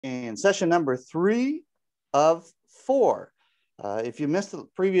and session number 3 of 4. If you missed the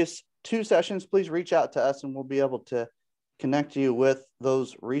previous 2 sessions, please reach out to us and we'll be able to connect you with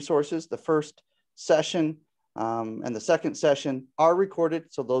those resources. The first session and the second session are recorded,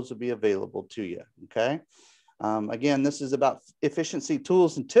 so those will be available to you, okay? Again, this is about efficiency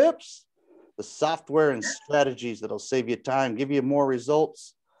tools and tips, the software and strategies that'll save you time, give you more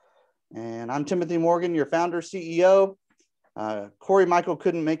results. And I'm Timothy Morgan, your founder, CEO. Corey Michael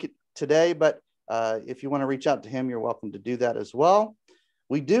couldn't make it today, but if you want to reach out to him, you're welcome to do that as well.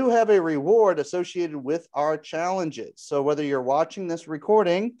 We do have a reward associated with our challenges. So whether you're watching this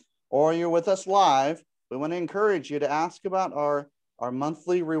recording or you're with us live, we want to encourage you to ask about our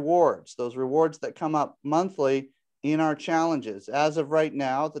monthly rewards, those rewards that come up monthly in our challenges. As of right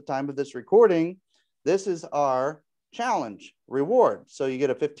now, at the time of this recording, this is our challenge reward. So you get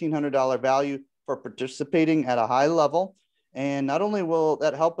a $1,500 value for participating at a high level. And not only will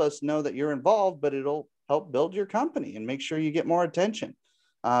that help us know that you're involved, but it'll help build your company and make sure you get more attention.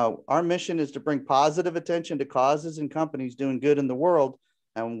 Our mission is to bring positive attention to causes and companies doing good in the world.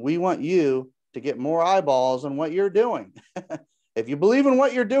 And we want you to get more eyeballs on what you're doing. If you believe in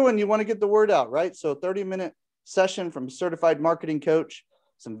what you're doing, you want to get the word out, right? So 30-minute session from a certified marketing coach,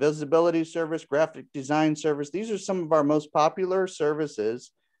 some visibility service, graphic design service. These are some of our most popular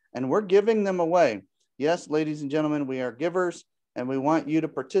services, and we're giving them away. Yes, ladies and gentlemen, we are givers, and we want you to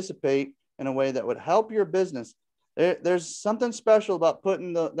participate in a way that would help your business. There's something special about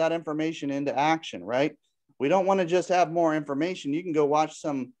putting that information into action, right? We don't want to just have more information. You can go watch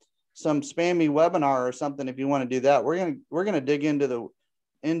some spammy webinar or something if you want to do that. We're gonna dig into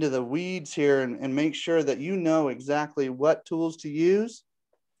the weeds here and make sure that you know exactly what tools to use.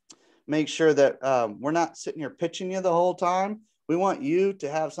 Make sure that we're not sitting here pitching you the whole time. We want you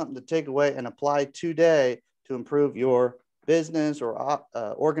to have something to take away and apply today to improve your business or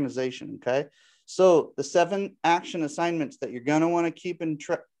organization, okay? So the 7 action assignments that you're gonna wanna keep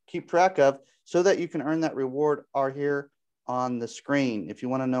track of so that you can earn that reward are here on the screen. If you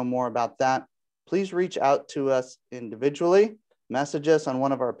wanna know more about that, please reach out to us individually, message us on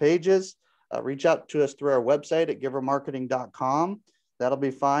one of our pages, reach out to us through our website at givermarketing.com. That'll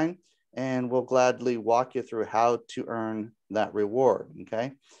be fine. And we'll gladly walk you through how to earn that reward,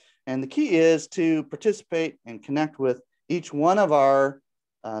 okay? And the key is to participate and connect with each one of our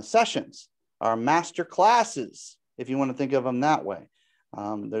sessions, our master classes, if you want to think of them that way.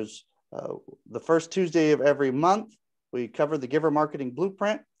 There's the first Tuesday of every month, we cover the Giver Marketing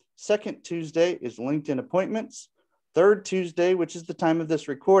Blueprint. Second Tuesday is LinkedIn appointments. Third Tuesday, which is the time of this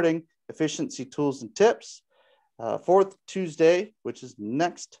recording, efficiency tools and tips. Fourth Tuesday, which is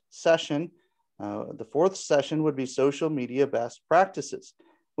next session, the 4th session would be social media best practices.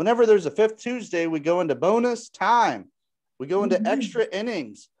 Whenever there's a 5th Tuesday, we go into bonus time. We go into extra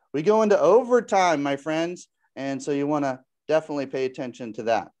innings. We go into overtime, my friends. And so you want to definitely pay attention to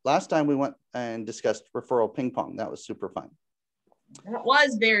that. Last time we went and discussed referral ping pong. That was super fun. That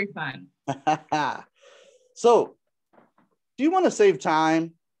was very fun. So do you want to save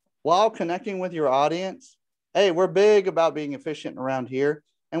time while connecting with your audience? Hey, we're big about being efficient around here.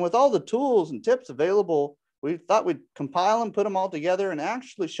 And with all the tools and tips available, we thought we'd compile and put them all together and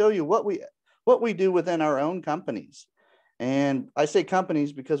actually show you what we do within our own companies. And I say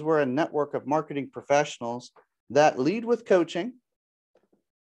companies because we're a network of marketing professionals that lead with coaching.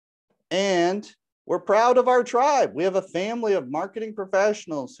 And we're proud of our tribe. We have a family of marketing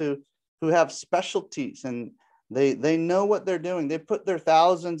professionals who have specialties, and they know what they're doing. They put their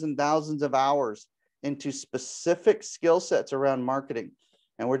thousands and thousands of hours into specific skill sets around marketing.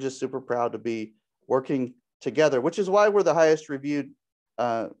 And we're just super proud to be working together, which is why we're the highest reviewed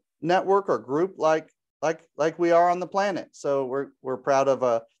network or group like we are on the planet. So we're proud of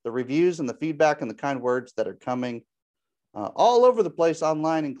the reviews and the feedback and the kind words that are coming all over the place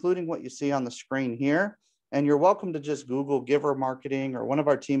online, including what you see on the screen here. And you're welcome to just Google Giver Marketing or one of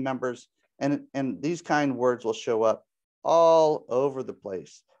our team members, and these kind words will show up all over the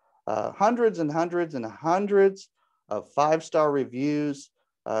place. Hundreds and hundreds and hundreds of 5-star reviews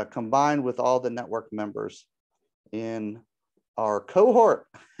combined with all the network members in our cohort,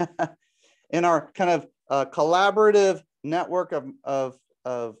 in our kind of collaborative network of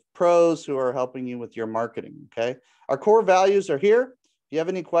pros who are helping you with your marketing, okay? Our core values are here. If you have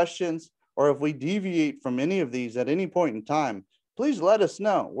any questions or if we deviate from any of these at any point in time, please let us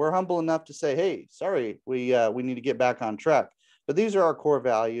know. We're humble enough to say, hey, sorry, we need to get back on track. But these are our core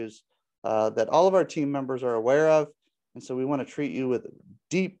values that all of our team members are aware of. And so we want to treat you with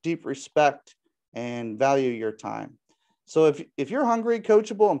deep, deep respect and value your time. So if you're hungry,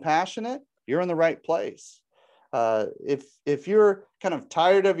 coachable, and passionate, you're in the right place. If you're kind of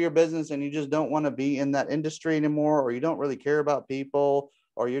tired of your business and you just don't want to be in that industry anymore, or you don't really care about people,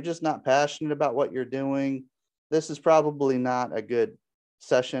 or you're just not passionate about what you're doing, this is probably not a good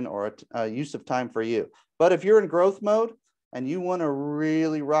session or a use of time for you. But if you're in growth mode and you want to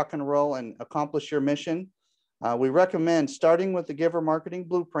really rock and roll and accomplish your mission, we recommend starting with the Giver Marketing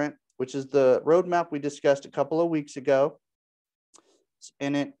Blueprint, which is the roadmap we discussed a couple of weeks ago.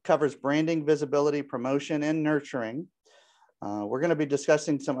 And it covers branding, visibility, promotion, and nurturing. We're going to be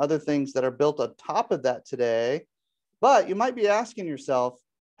discussing some other things that are built on top of that today. But you might be asking yourself,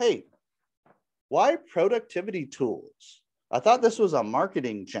 hey, why productivity tools? I thought this was a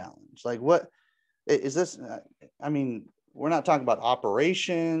marketing challenge. Like, what is this? I mean, we're not talking about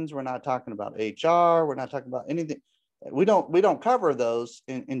operations. We're not talking about HR. We're not talking about anything. We don't cover those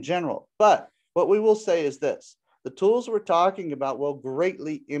in general. But what we will say is this: the tools we're talking about will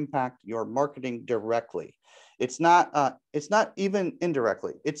greatly impact your marketing directly. It's not even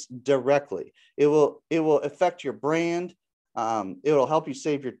indirectly. It's directly. It will affect your brand. It will help you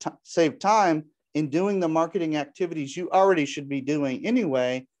save time in doing the marketing activities you already should be doing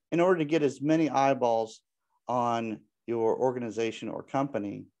anyway, in order to get as many eyeballs on your organization or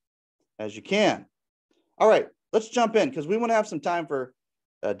company as you can. All right, let's jump in, because we want to have some time for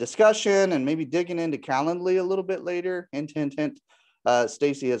discussion and maybe digging into Calendly a little bit later. Hint, hint, hint.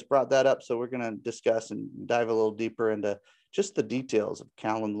 Stacy has brought that up, so we're going to discuss and dive a little deeper into just the details of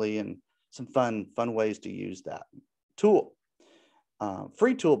Calendly and some fun ways to use that tool.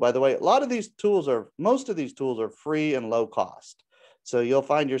 Free tool, by the way. Most of these tools are free and low cost. So you'll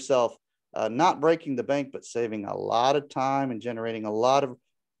find yourself not breaking the bank, but saving a lot of time and generating a lot of,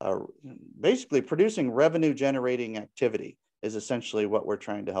 basically producing revenue generating activity is essentially what we're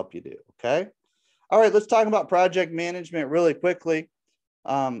trying to help you do, okay? All right, let's talk about project management really quickly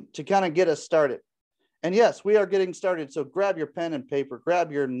to kind of get us started. And yes, we are getting started. So grab your pen and paper,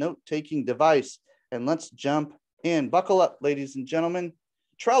 grab your note-taking device, and let's jump in. Buckle up, ladies and gentlemen.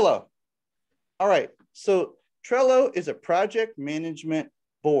 Trello. All right, so Trello is a project management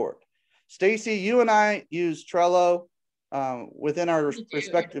board. Stacy, you and I use Trello within our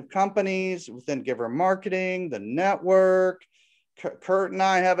respective companies, within Giver Marketing, the network. Kurt and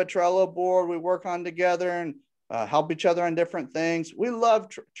I have a Trello board we work on together and help each other on different things. We love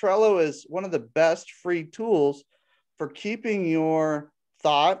Trello. Is one of the best free tools for keeping your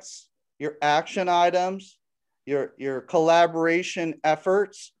thoughts, your action items, your collaboration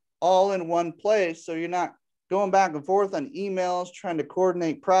efforts all in one place, so you're not going back and forth on emails trying to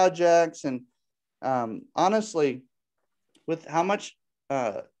coordinate projects. And honestly, with how much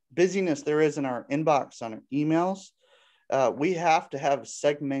busyness there is in our inbox on our emails, we have to have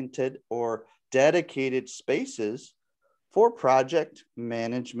segmented or dedicated spaces for project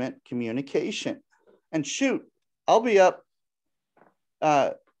management communication. And shoot, I'll be up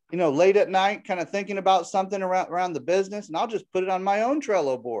late at night, kind of thinking about something around the business, and I'll just put it on my own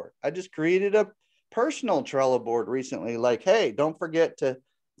Trello board. I just created a personal Trello board recently, like, hey, don't forget to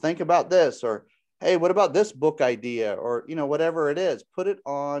think about this, or hey, what about this book idea, or whatever it is, put it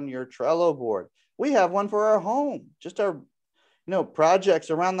on your Trello board. We have one for our home, just our projects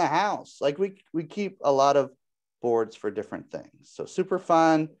around the house. Like we keep a lot of boards for different things. So super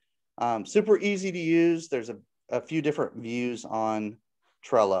fun, super easy to use. There's a few different views on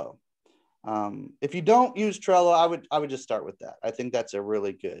Trello. If you don't use Trello, I would just start with that. I think that's a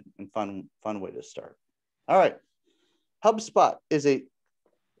really good and fun way to start. All right. HubSpot is a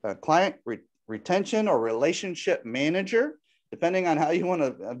client retention or relationship manager, depending on how you want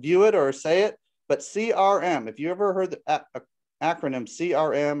to view it or say it. But CRM, if you ever heard the acronym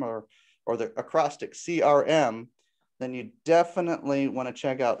CRM or the acrostic CRM, then you definitely want to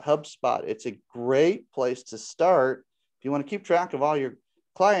check out HubSpot. It's a great place to start if you want to keep track of all your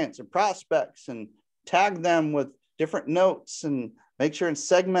clients and prospects and tag them with different notes and make sure and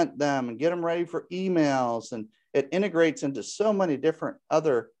segment them and get them ready for emails. And it integrates into so many different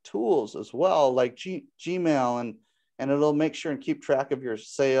other tools as well, like Gmail, and it'll make sure and keep track of your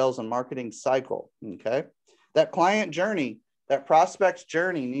sales and marketing cycle, okay? That client journey, that prospect's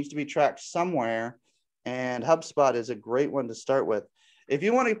journey needs to be tracked somewhere, and HubSpot is a great one to start with. If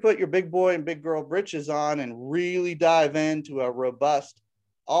you want to put your big boy and big girl britches on and really dive into a robust,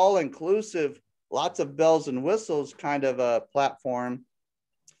 all-inclusive, lots of bells and whistles kind of a platform,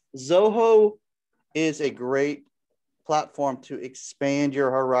 Zoho is a great platform to expand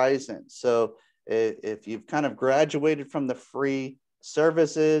your horizon. So if you've kind of graduated from the free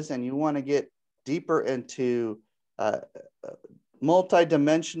services and you want to get deeper into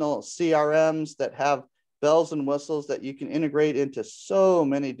multi-dimensional CRMs that have bells and whistles that you can integrate into so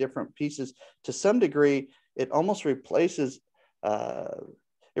many different pieces, to some degree, it almost replaces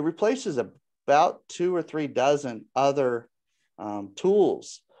It replaces about 2 or 3 dozen other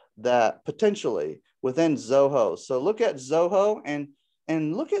tools that potentially within Zoho. So look at Zoho and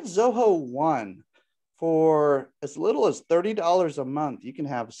look at Zoho One. For as little as $30 a month, you can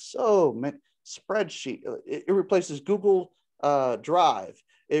have so many spreadsheet. It replaces Google Drive.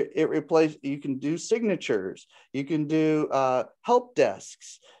 It replaces, you can do signatures. You can do help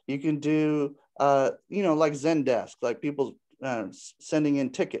desks. You can do, like Zendesk, like people sending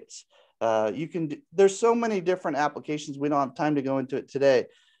in tickets. There's so many different applications. We don't have time to go into it today,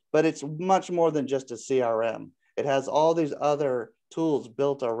 but it's much more than just a CRM. It has all these other tools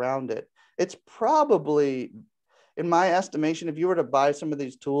built around it. It's probably, in my estimation, if you were to buy some of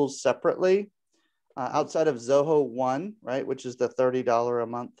these tools separately, outside of Zoho One, right, which is the $30 a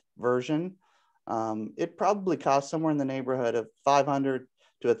month version, it probably costs somewhere in the neighborhood of $500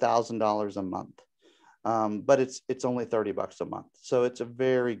 to $1,000 a month. But it's only $30 a month. So it's a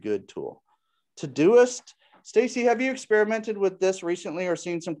very good tool. Todoist, Stacy, have you experimented with this recently or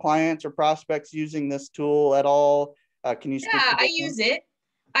seen some clients or prospects using this tool at all? Can you speak to I this use one? it.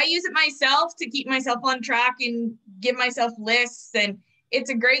 I use it myself to keep myself on track and give myself lists. And it's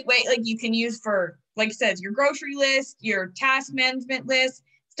a great way, like you can use for, like it says, your grocery list, your task management list,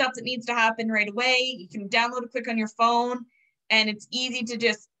 stuff that needs to happen right away. You can download it quick on your phone, and it's easy to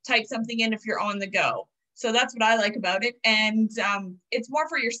just type something in if you're on the go. So that's what I like about it. And it's more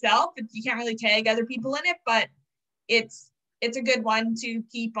for yourself. You can't really tag other people in it, but it's a good one to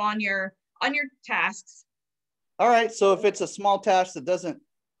keep on your tasks. All right. So if it's a small task that doesn't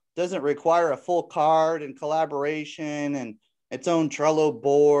require a full card and collaboration and its own Trello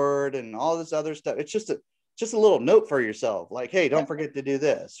board and all this other stuff, it's just a little note for yourself, like, hey, don't forget to do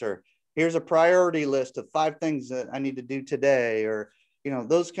this, or here's a priority list of 5 things that I need to do today, or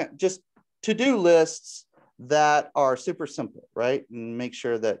those just to-do lists that are super simple, right? And make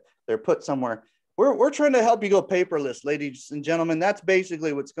sure that they're put somewhere. We're trying to help you go paperless, ladies and gentlemen. That's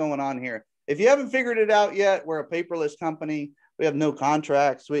basically what's going on here. If you haven't figured it out yet, we're a paperless company. We have no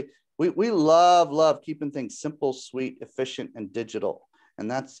contracts. We love keeping things simple, sweet, efficient, and digital. And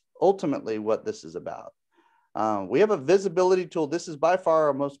that's ultimately what this is about. We have a visibility tool. This is by far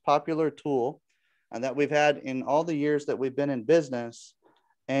our most popular tool that we've had in all the years that we've been in business.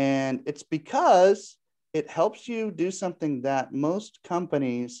 And it's because it helps you do something that most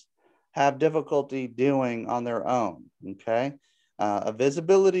companies have difficulty doing on their own, okay? A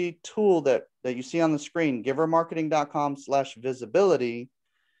visibility tool that you see on the screen, givermarketing.com/visibility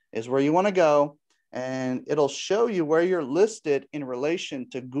is where you want to go, and it'll show you where you're listed in relation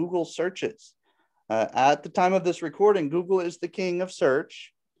to Google searches. At the time of this recording, Google is the king of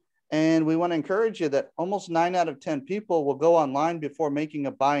search, and we want to encourage you that almost 9 out of 10 people will go online before making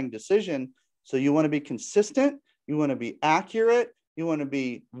a buying decision. So you want to be consistent, you want to be accurate, you want to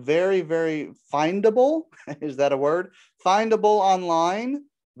be very, very findable. Is that a word? Findable online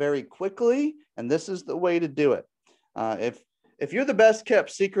very quickly. And this is the way to do it. If you're the best kept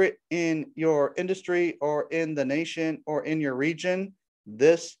secret in your industry or in the nation or in your region,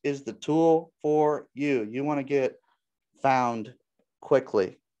 this is the tool for you. You want to get found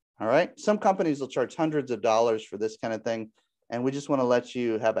quickly. All right. Some companies will charge hundreds of dollars for this kind of thing. And we just want to let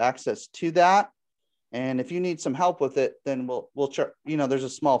you have access to that. And if you need some help with it, then we'll charge, there's a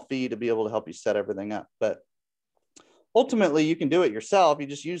small fee to be able to help you set everything up. But ultimately, you can do it yourself. You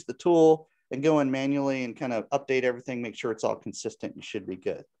just use the tool and go in manually and kind of update everything, make sure it's all consistent. You should be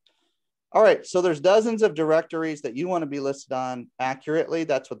good. All right. So there's dozens of directories that you want to be listed on accurately.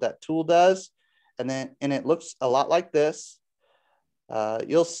 That's what that tool does. And it looks a lot like this.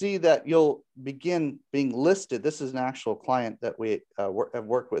 You'll see that you'll begin being listed. This is an actual client that we have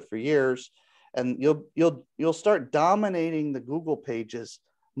worked with for years, and you'll start dominating the Google pages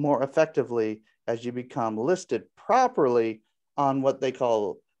more effectively as you become listed properly on what they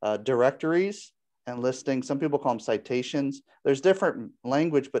call directories and listings. Some people call them citations. There's different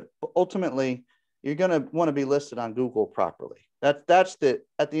language, but ultimately you're going to want to be listed on Google properly. At the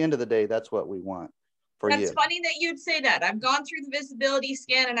end of the day, that's what we want. That's funny that you'd say that. I've gone through the visibility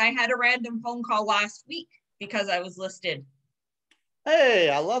scan, and I had a random phone call last week because I was listed.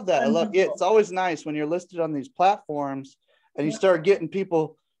 Hey, I love that. It's always nice when you're listed on these platforms and you start getting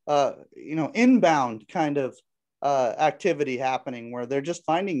people, inbound kind of activity happening where they're just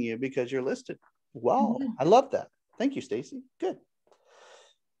finding you because you're listed. Wow. Mm-hmm. I love that. Thank you, Stacy. Good.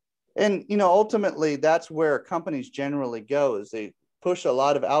 And, ultimately that's where companies generally go, is they push a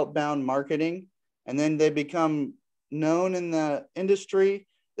lot of outbound marketing, and then they become known in the industry.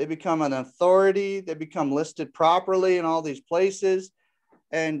 They become an authority. They become listed properly in all these places.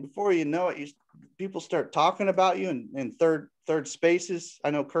 And before you know it, people start talking about you in third spaces.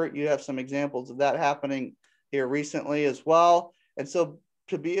 I know, Kurt, you have some examples of that happening here recently as well. And so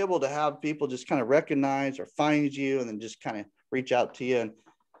to be able to have people just kind of recognize or find you and then just kind of reach out to you. And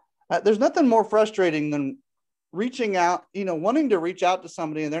there's nothing more frustrating than reaching out, wanting to reach out to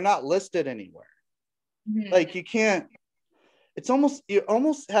somebody and they're not listed anywhere. Mm-hmm. Like you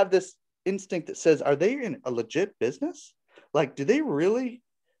almost have this instinct that says, are they in a legit business? Like, do they really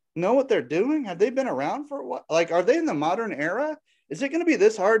know what they're doing? Have they been around for what? Like, are they in the modern era? Is it going to be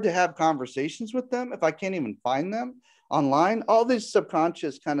this hard to have conversations with them if I can't even find them online? All these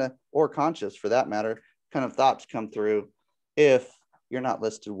subconscious or conscious for that matter, kind of thoughts come through if you're not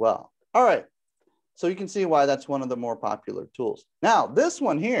listed well. All right. So you can see why that's one of the more popular tools. Now, this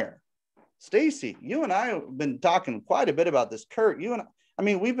one here, Stacy, you and I have been talking quite a bit about this. Kurt,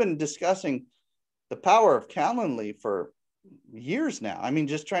 we've been discussing the power of Calendly for years now.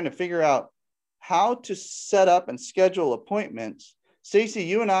 Just trying to figure out how to set up and schedule appointments. Stacy,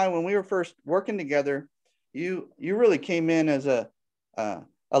 you and I, when we were first working together, you really came in as a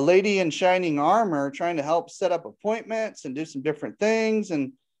lady in shining armor, trying to help set up appointments and do some different things.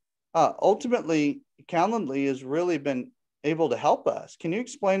 And ultimately, Calendly has really been able to help us. Can you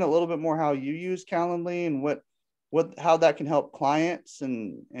explain a little bit more how you use Calendly and how that can help clients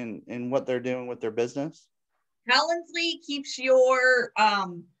and what they're doing with their business? Calendly keeps you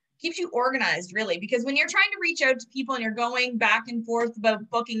organized, really, because when you're trying to reach out to people and you're going back and forth about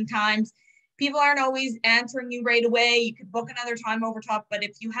booking times, people aren't always answering you right away. You could book another time over top, but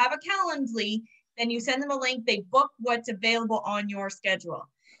if you have a Calendly, then you send them a link, they book what's available on your schedule.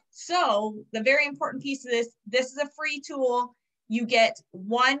 So the very important piece of this is a free tool. You get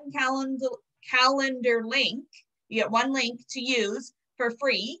one calendar link. You get one link to use for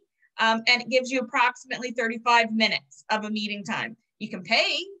free. And it gives you approximately 35 minutes of a meeting time. You can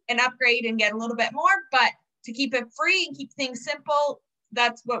pay and upgrade and get a little bit more, but to keep it free and keep things simple,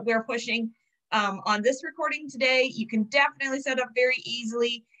 that's what we're pushing on this recording today. You can definitely set up very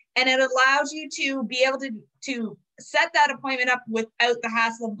easily, and it allows you to be able to set that appointment up without the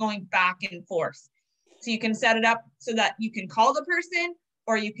hassle of going back and forth. So you can set it up so that you can call the person,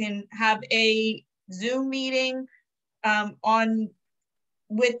 or you can have a Zoom meeting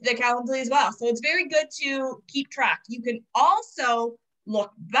with the Calendly as well. So it's very good to keep track. You can also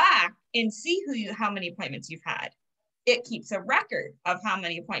look back and see how many appointments you've had. It keeps a record of how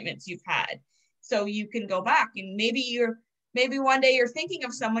many appointments you've had. So you can go back and maybe one day you're thinking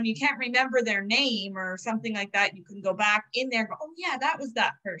of someone, you can't remember their name or something like that. You can go back in there and go, oh yeah, that was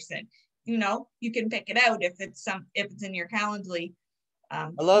that person. You can pick it out if it's in your Calendly. I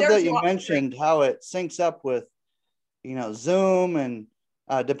love that you mentioned how it syncs up with, Zoom, and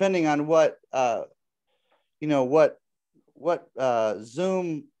depending on what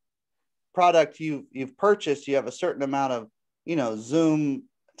Zoom product you've purchased, you have a certain amount of Zoom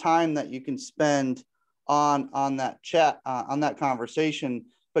time that you can spend on that chat, on that conversation.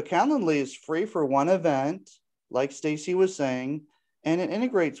 But Calendly is free for one event, like Stacy was saying, and it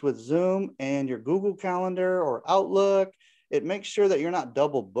integrates with Zoom and your Google Calendar or Outlook. It makes sure that you're not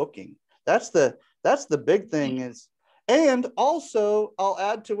double booking. That's the big thing is. And also, I'll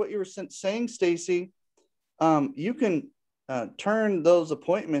add to what you were saying, Stacy. You can turn those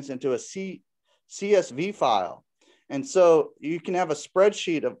appointments into a CSV file. And so you can have a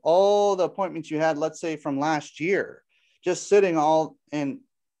spreadsheet of all the appointments you had, let's say from last year, just sitting all in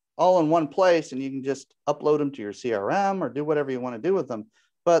one place, and you can just upload them to your CRM or do whatever you want to do with them.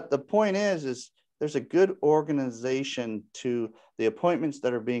 But the point is there's a good organization to the appointments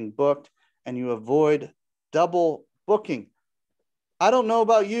that are being booked, and you avoid double booking. I don't know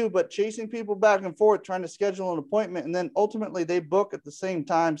about you, but chasing people back and forth, trying to schedule an appointment, and then ultimately they book at the same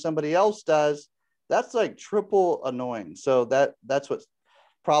time somebody else does, that's like triple annoying. So that's what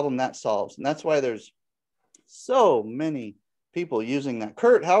problem that solves. And that's why there's so many people using that.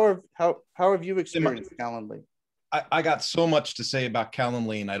 Kurt, how have you experienced Calendly? I got so much to say about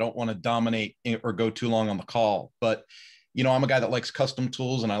Calendly, and I don't want to dominate or go too long on the call, but I'm a guy that likes custom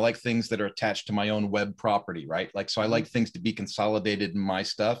tools, and I like things that are attached to my own web property, right? So I like things to be consolidated in my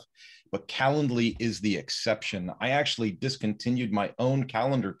stuff, but Calendly is the exception. I actually discontinued my own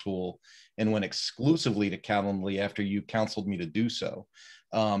calendar tool and went exclusively to Calendly after you counseled me to do so.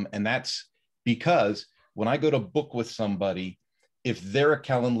 And that's because when I go to book with somebody, if they're a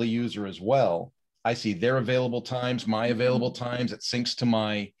Calendly user as well, I see their available times, my available times. It syncs to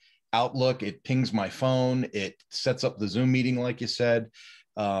my Outlook. It pings my phone. It sets up the Zoom meeting, like you said.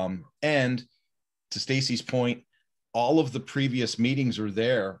 And to Stacy's point, all of the previous meetings are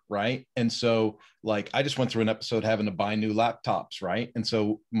there, right? And so like I just went through an episode having to buy new laptops, right? And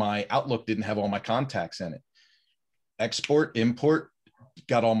so my Outlook didn't have all my contacts in it. Export, import,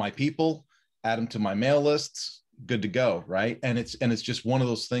 got all my people, add them to my mail lists, good to go, right? And it's just one of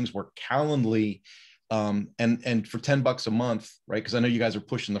those things where Calendly, and for $10 a month, right? Because I know you guys are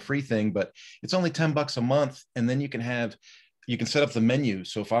pushing the free thing, but it's only $10 a month, and then you can set up the menu.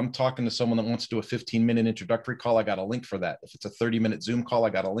 So if I'm talking to someone that wants to do a 15-minute introductory call, I got a link for that. If it's a 30-minute Zoom call, I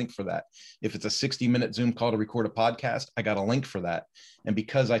got a link for that. If it's a 60-minute Zoom call to record a podcast, I got a link for that. And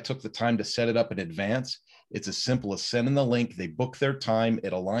because I took the time to set it up in advance, it's as simple as sending the link. They book their time.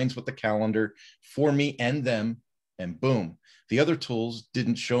 It aligns with the calendar for me and them, and boom. The other tools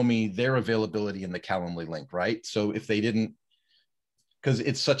didn't show me their availability in the Calendly link, right? So if they didn't, because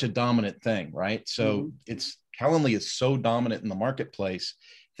it's such a dominant thing, right? So it's Calendly is so dominant in the marketplace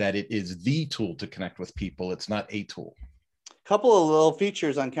that it is the tool to connect with people. It's not a tool. A couple of little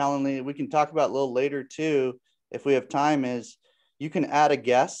features on Calendly we can talk about a little later too, if we have time, is you can add a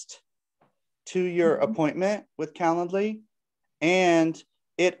guest to your appointment with Calendly, and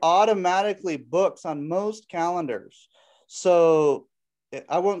it automatically books on most calendars. So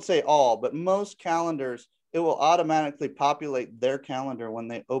I won't say all, but most calendars, it will automatically populate their calendar when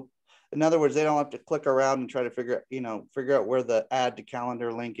they open. In other words, they don't have to click around and try to figure out where the add to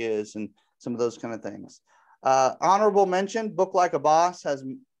calendar link is and some of those kind of things. Honorable mention, Book Like a Boss has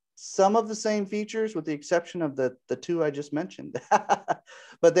some of the same features with the exception of the two I just mentioned,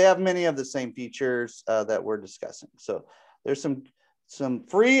 but they have many of the same features that we're discussing. So there's some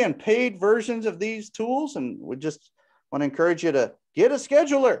free and paid versions of these tools, and we just want to encourage you to get a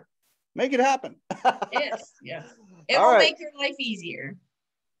scheduler, make it happen. Yes. It will make your life easier.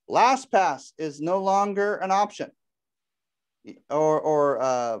 LastPass is no longer an option, or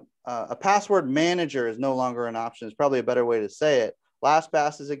a password manager is no longer an option. It's probably a better way to say it.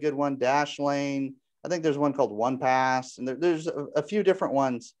 LastPass is a good one. Dashlane. I think there's one called OnePass, and there's a few different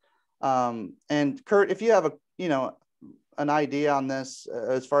ones. And Kurt, if you have an idea on this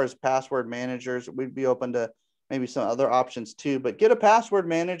as far as password managers, we'd be open to maybe some other options too. But get a password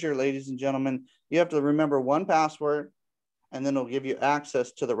manager, ladies and gentlemen. You have to remember one password, and then it'll give you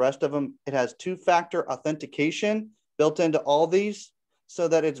access to the rest of them. It has two-factor authentication built into all these so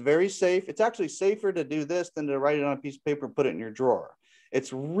that it's very safe. It's actually safer to do this than to write it on a piece of paper and put it in your drawer.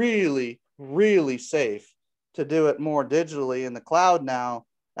 It's really, really safe to do it more digitally in the cloud now,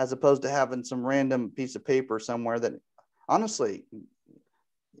 as opposed to having some random piece of paper somewhere that, honestly,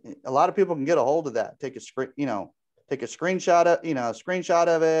 a lot of people can get a hold of that. Take a screenshot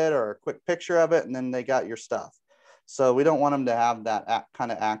of it or a quick picture of it, and then they got your stuff. So we don't want them to have that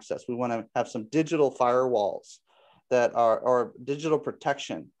kind of access. We want to have some digital firewalls that are, or digital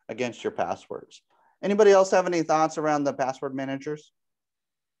protection against your passwords. Anybody else have any thoughts around the password managers?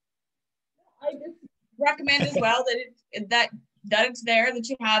 I just recommend as well that it's there, that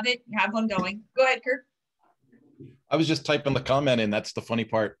you have one going. Go ahead, Kurt. I was just typing the comment in. That's the funny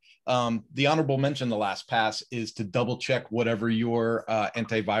part. The honorable mention, the LastPass, is to double check whatever your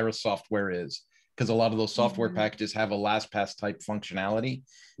antivirus software is, because a lot of those software packages have a LastPass type functionality,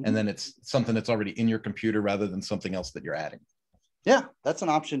 and then it's something that's already in your computer rather than something else that you're adding. Yeah, that's an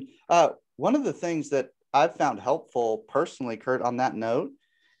option. One of the things that I've found helpful personally, Kurt, on that note,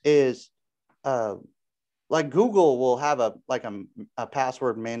 is like Google will have a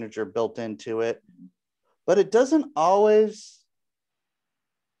password manager built into it, but it doesn't always.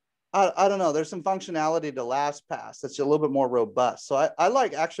 I don't know. There's some functionality to LastPass that's a little bit more robust. So I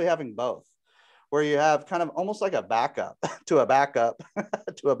like actually having both, where you have kind of almost like a backup to a backup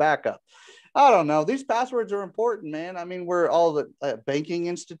to a backup. I don't know. These passwords are important, man. I mean, we're all the banking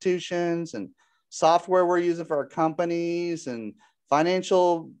institutions and software we're using for our companies and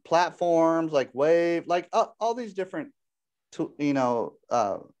financial platforms like Wave, like all these different,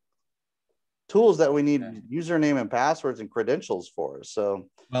 tools that we need username and passwords and credentials for. So,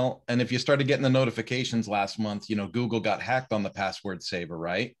 well, and if you started getting the notifications last month, Google got hacked on the password saver,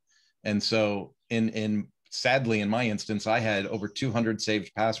 right? And so sadly, in my instance, I had over 200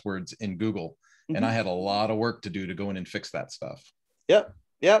 saved passwords in Google, and I had a lot of work to do to go in and fix that stuff. Yep.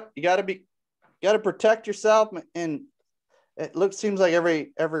 You got to protect yourself. And it seems like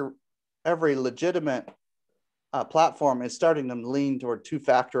every legitimate platform is starting to lean toward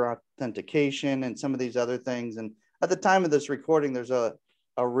two-factor authentication and some of these other things. And at the time of this recording, there's a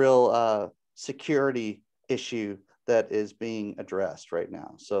real security issue that is being addressed right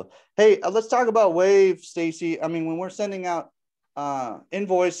now. So, hey, let's talk about Wave, Stacy. I mean, when we're sending out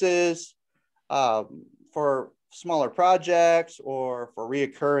invoices for smaller projects or for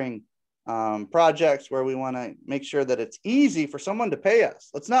reoccurring projects where we want to make sure that it's easy for someone to pay us.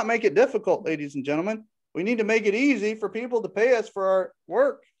 Let's not make it difficult, ladies and gentlemen. We need to make it easy for people to pay us for our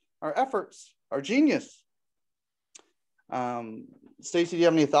work, our efforts, our genius. Stacy, do you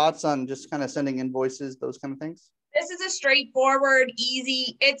have any thoughts on just kind of sending invoices, those kind of things? This is a straightforward,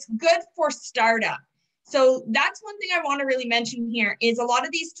 easy, it's good for startup. So that's one thing I want to really mention here is a lot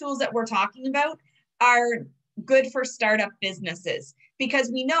of these tools that we're talking about are good for startup businesses,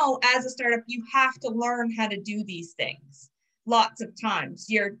 because we know as a startup, you have to learn how to do these things lots of times.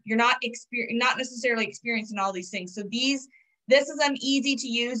 You're not necessarily experienced in all these things. So this is an easy to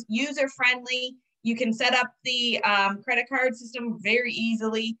use, user friendly. You can set up the credit card system very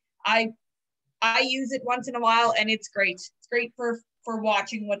easily. I use it once in a while, and it's great. It's great for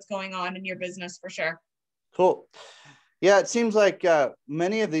watching what's going on in your business for sure. Cool. Yeah, it seems like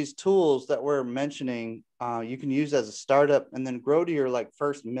many of these tools that we're mentioning, you can use as a startup and then grow to your like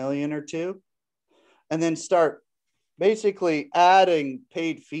first million or two, and then start basically adding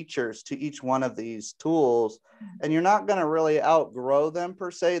paid features to each one of these tools. And you're not going to really outgrow them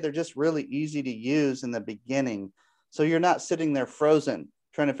per se. They're just really easy to use in the beginning. So you're not sitting there frozen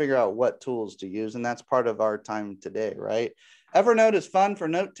trying to figure out what tools to use. And that's part of our time today, right? Evernote is fun for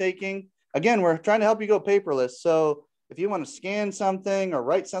note taking. Again, we're trying to help you go paperless. So if you want to scan something or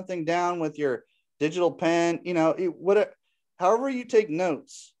write something down with your digital pen, however you take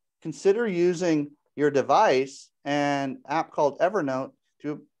notes, consider using your device and app called Evernote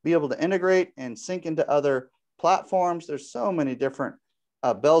to be able to integrate and sync into other platforms. There's so many different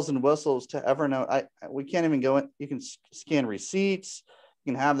bells and whistles to Evernote. We can't even go in. You can scan receipts.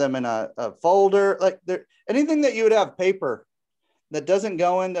 You can have them in a folder. Anything that you would have paper that doesn't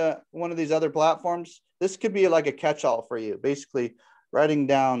go into one of these other platforms, this could be like a catch-all for you, basically writing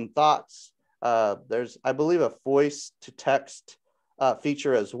down thoughts. There's, I believe, a voice to text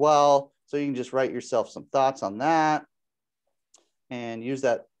feature as well. So you can just write yourself some thoughts on that and use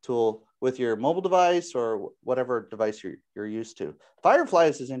that tool with your mobile device or whatever device you're used to.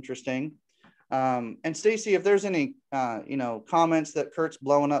 Fireflies is interesting. And Stacy, if there's any, comments that Kurt's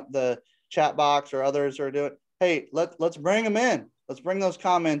blowing up the chat box or others are doing, hey, let's bring them in. Let's bring those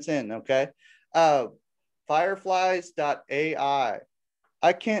comments in, okay? Fireflies.ai.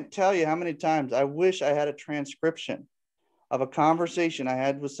 I can't tell you how many times I wish I had a transcription of a conversation I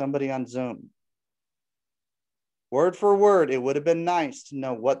had with somebody on Zoom. Word for word, it would have been nice to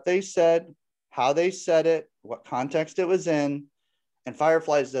know what they said, how they said it, what context it was in. And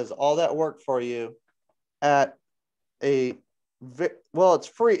Fireflies does all that work for you at it's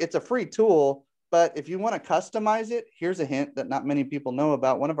free. It's a free tool, but if you want to customize it, here's a hint that not many people know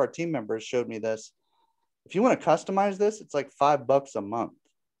about. One of our team members showed me this. If you want to customize this, it's like $5 a month.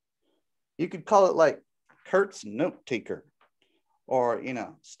 You could call it like Kurt's Note Taker, or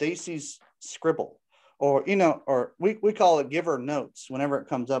Stacy's Scribble, or or we call it Give Her Notes whenever it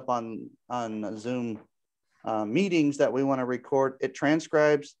comes up on Zoom meetings that we want to record. It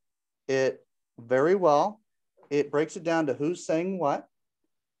transcribes it very well. It breaks it down to who's saying what.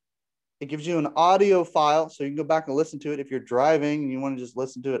 It gives you an audio file, so you can go back and listen to it if you're driving and you want to just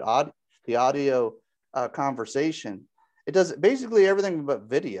listen to it, the audio conversation. It does basically everything but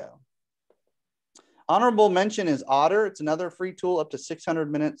video. Honorable mention is Otter. It's another free tool, up to 600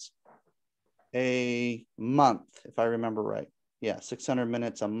 minutes a month, if I remember right. Yeah, 600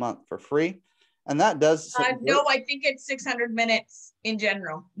 minutes a month for free. And that does... No, I think it's 600 minutes in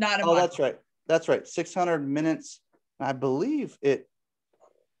general, not a month. Oh, that's right. That's right. 600 minutes. I believe it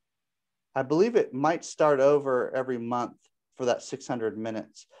might start over every month for that 600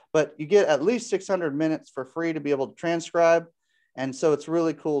 minutes. But you get at least 600 minutes for free to be able to transcribe. And so it's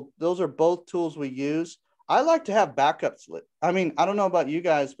really cool. Those are both tools we use. I like to have backups. I mean, I don't know about you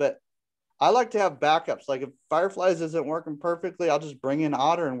guys, but I like to have backups. Like if Fireflies isn't working perfectly, I'll just bring in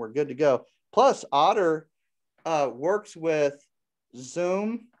Otter and we're good to go. Plus, Otter works with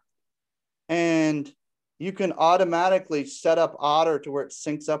Zoom, and you can automatically set up Otter to where it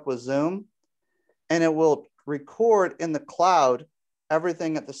syncs up with Zoom, and it will record in the cloud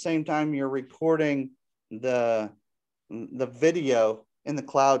everything at the same time you're recording the video in the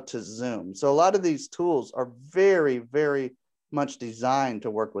cloud to Zoom. So a lot of these tools are very, very much designed to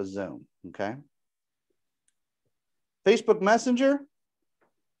work with Zoom, okay? Facebook Messenger.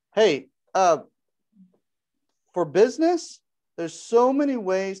 Hey, for business, there's so many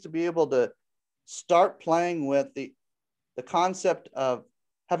ways to be able to start playing with the concept of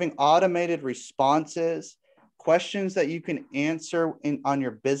having automated responses, questions that you can answer on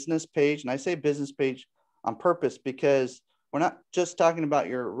your business page. And I say business page on purpose because we're not just talking about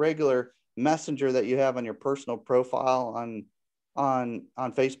your regular messenger that you have on your personal profile on on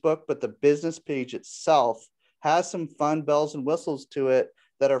Facebook, but the business page itself has some fun bells and whistles to it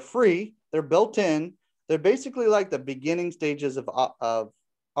that are free. They're built in. They're basically like the beginning stages of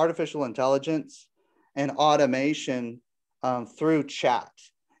artificial intelligence and automation through chat.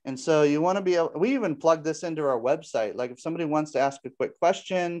 And so you want to be able, we even plug this into our website. Like if somebody wants to ask a quick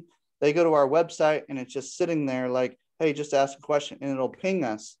question, they go to our website and it's just sitting there like, hey, just ask a question, and it'll ping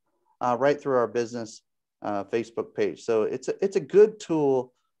us right through our business Facebook page. So it's a good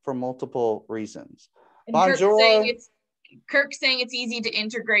tool for multiple reasons. And Kirk's saying it's easy to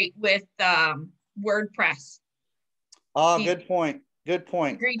integrate with WordPress. Oh, good point. Good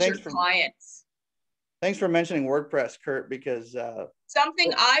point. Thanks for clients. Thanks for mentioning WordPress, Kurt, because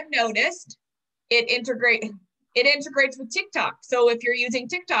something I've noticed, it integrates with TikTok. So if you're using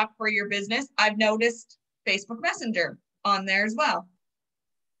TikTok for your business, I've noticed Facebook Messenger on there as well.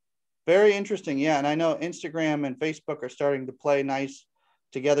 Very interesting. Yeah. And I know Instagram and Facebook are starting to play nice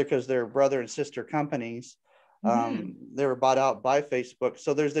together because they're brother and sister companies. They were bought out by Facebook.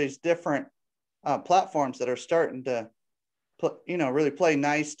 So there's these different platforms that are starting to really play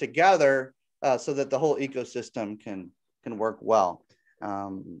nice together so that the whole ecosystem can work well.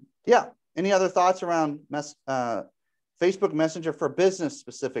 Yeah. Any other thoughts around Facebook Messenger for business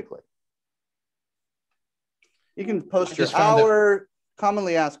specifically? You can post your hour,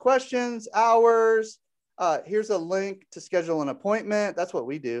 commonly asked questions, hours. Here's a link to schedule an appointment. That's what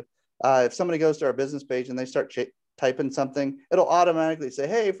we do. If somebody goes to our business page and they start typing something, it'll automatically say,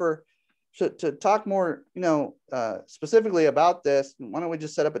 hey, to talk more, specifically about this, why don't we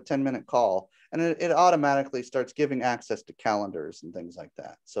just set up a 10-minute call? And it automatically starts giving access to calendars and things like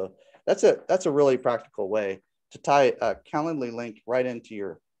that. So that's a really practical way to tie a Calendly link right into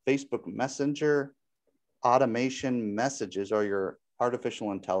your Facebook Messenger automation messages or your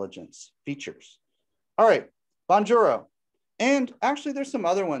artificial intelligence features. All right, Bonjoro. And actually there's some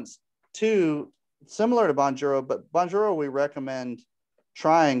other ones too, similar to Bonjoro, but Bonjoro we recommend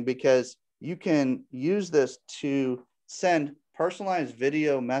trying because you can use this to send personalized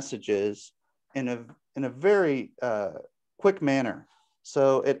video messages in a very quick manner.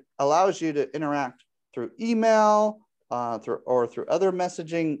 So it allows you to interact through email through other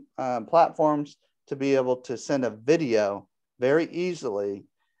messaging platforms to be able to send a video very easily.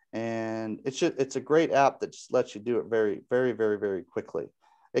 And it's a great app that just lets you do it very, very, very, very quickly.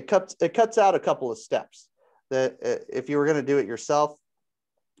 It cuts out a couple of steps that if you were going to do it yourself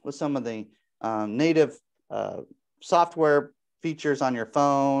with some of the native software features on your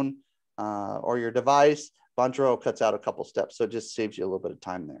phone or your device, Bonjoro cuts out a couple steps. So it just saves you a little bit of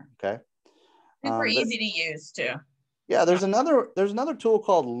time there. Okay. Super easy to use too. Yeah. There's another tool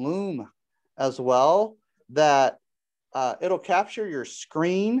called Loom as well that it'll capture your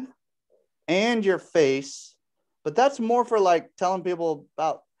screen and your face, but that's more for like telling people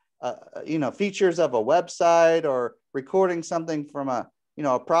about, features of a website or recording something from a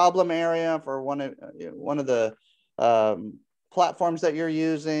problem area for one of the platforms that you're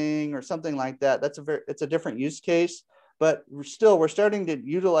using or something like that. It's a different use case, but we're starting to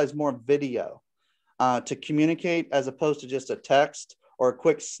utilize more video to communicate as opposed to just a text or a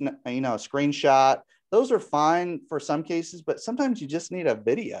quick, screenshot. Those are fine for some cases, but sometimes you just need a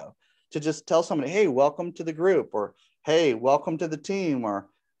video to just tell somebody, hey, welcome to the group, or hey, welcome to the team, or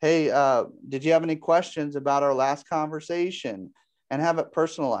hey, did you have any questions about our last conversation, and have it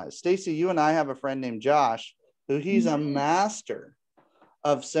personalized. Stacy, you and I have a friend named Josh, who he's a master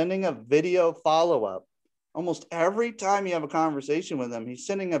of sending a video follow-up. Almost every time you have a conversation with him, he's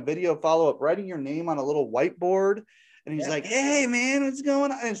sending a video follow-up, writing your name on a little whiteboard. And he's like, hey man, what's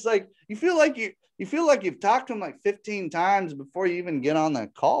going on? And it's like, you feel like you've talked to him like 15 times before you even get on the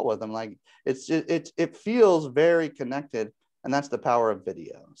call with him. Like it feels very connected, and that's the power of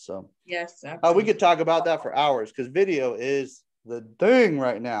video. So yes, we could talk about that for hours because video is the thing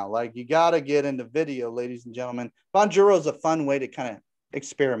right now. Like you got to get into video, ladies and gentlemen. Bonjoro is a fun way to kind of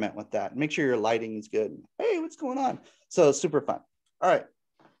experiment with that. Make sure your lighting is good. Hey, what's going on? So super fun. All right.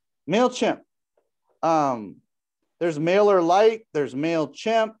 MailChimp. There's MailerLite, there's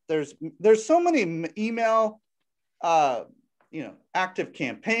MailChimp, there's so many email, Active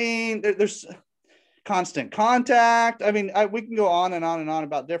Campaign, there's Constant Contact. I mean, we can go on and on and on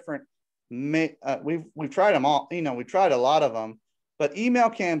about different, we've tried them all, we tried a lot of them, but email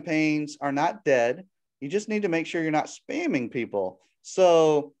campaigns are not dead. You just need to make sure you're not spamming people.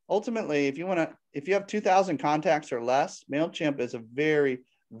 So ultimately, if you have 2,000 contacts or less, MailChimp is a very,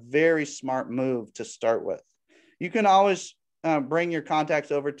 very smart move to start with. You can always bring your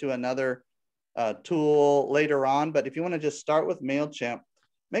contacts over to another tool later on, but if you want to just start with MailChimp,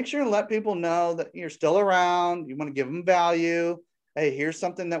 make sure and let people know that you're still around. You want to give them value. Hey, here's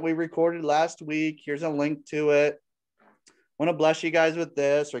something that we recorded last week. Here's a link to it. Want to bless you guys with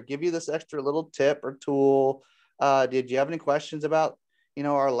this, or give you this extra little tip or tool. Did you have any questions about,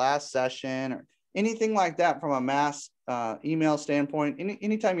 our last session or anything like that from a mass email standpoint?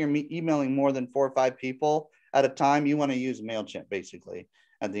 Anytime you're emailing more than 4 or 5 people at a time, you want to use MailChimp basically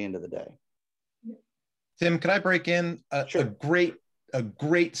at the end of the day. Tim, can I break in Sure. a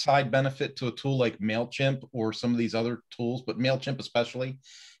great side benefit to a tool like MailChimp or some of these other tools, but MailChimp especially,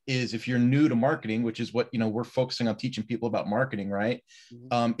 is if you're new to marketing, which is what, we're focusing on teaching people about marketing, right?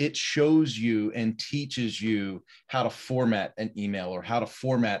 Mm-hmm. It shows you and teaches you how to format an email, or how to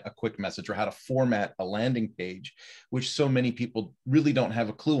format a quick message, or how to format a landing page, which so many people really don't have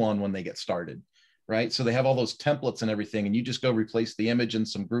a clue on when they get started, right? So they have all those templates and everything, and you just go replace the image and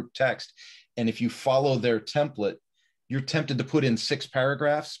some group text. And if you follow their template, you're tempted to put in 6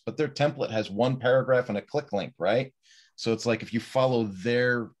 paragraphs, but their template has 1 paragraph and a click link, right? So it's like, if you follow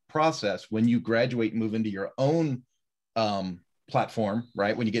their process, when you graduate and move into your own platform,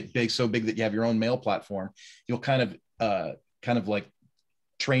 right? When you get big, so big that you have your own mail platform, you'll kind of like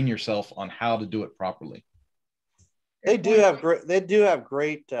train yourself on how to do it properly. They do have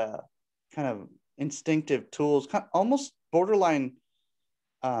great kind of instinctive tools, almost borderline.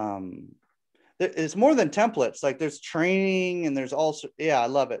 It's more than templates. Like, there's training, and there's also, I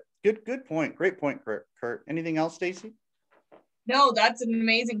love it. Good point. Great point, Kurt. Anything else, Stacy? No, that's an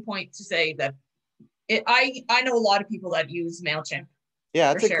amazing point to say that I know a lot of people that use MailChimp.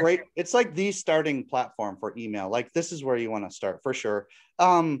 Yeah, it's like the starting platform for email. Like, this is where you want to start for sure.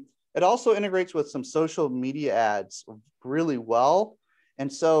 It also integrates with some social media ads really well.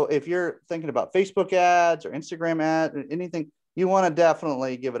 And so if you're thinking about Facebook ads or Instagram ads or anything, you want to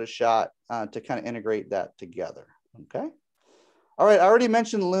definitely give it a shot to kind of integrate that together. Okay. All right. I already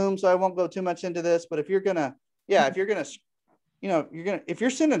mentioned Loom, so I won't go too much into this, but if you're sending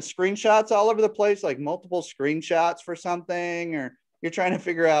screenshots all over the place, like multiple screenshots for something, or you're trying to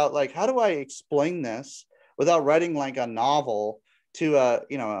figure out, like, how do I explain this without writing like a novel to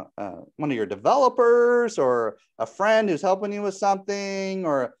one of your developers, or a friend who's helping you with something,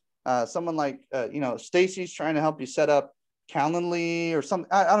 or someone like Stacy's trying to help you set up Calendly or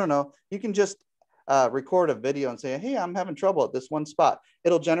something. I don't know. You can just record a video and say, hey, I'm having trouble at this one spot.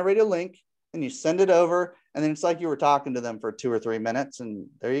 It'll generate a link, and you send it over, and then it's like you were talking to them for 2 or 3 minutes, and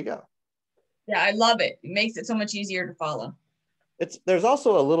there you go. Yeah, I love it. It makes it so much easier to follow. There's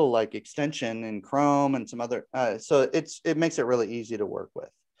also a little like extension in Chrome and some other, so it makes it really easy to work with.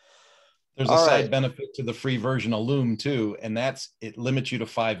 There's a side benefit to the free version of Loom too, and it limits you to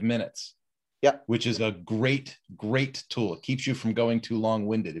 5 minutes. Yeah, which is a great tool. It keeps you from going too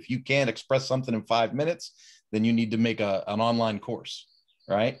long-winded. If you can't express something in 5 minutes, then you need to make an online course,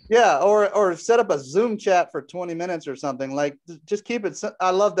 right? Yeah, or set up a Zoom chat for 20 minutes or something. Like, just keep it. I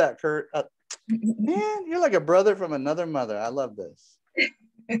love that, Kurt. Man, you're like a brother from another mother. I love this.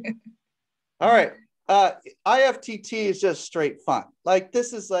 All right. IFTT is just straight fun. Like,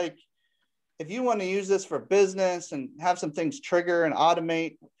 this is like, if you want to use this for business and have some things trigger and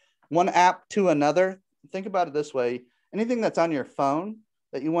automate one app to another, think about it this way. Anything that's on your phone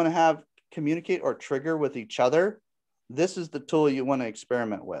that you want to have communicate or trigger with each other, this is the tool you want to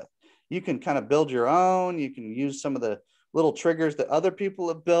experiment with. You can kind of build your own. You can use some of the little triggers that other people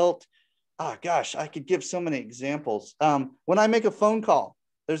have built. Oh gosh, I could give so many examples. When I make a phone call,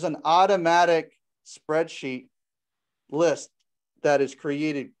 there's an automatic spreadsheet list that is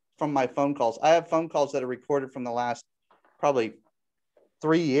created from my phone calls. I have phone calls that are recorded from the last probably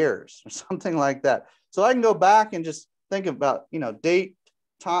 3 years or something like that. So I can go back and just think about, date,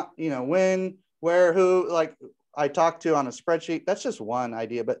 time, when, where, who, like I talked to on a spreadsheet. That's just one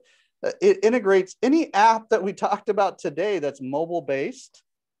idea, but it integrates any app that we talked about today that's mobile based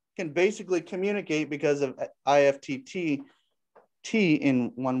can basically communicate because of IFTTT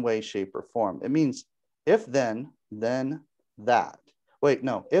in one way, shape, or form. It means if then that. Wait,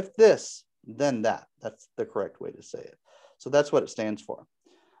 no, if this, then that. That's the correct way to say it. So that's what it stands for.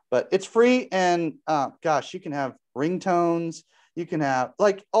 But it's free, and gosh, you can have ringtones. You can have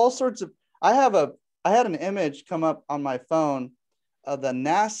like all sorts of. I had an image come up on my phone. The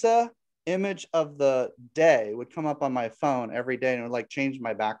NASA image of the day would come up on my phone every day, and it would like change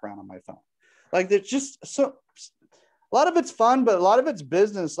my background on my phone. Like, there's just so a lot of it's fun, but a lot of it's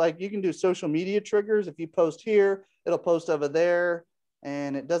business. Like, you can do social media triggers. If you post here, it'll post over there,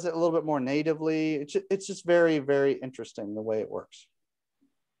 and it does it a little bit more natively. It's just very, very interesting the way it works.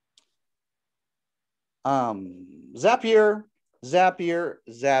 Zapier.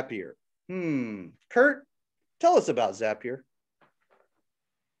 Kurt, tell us about Zapier.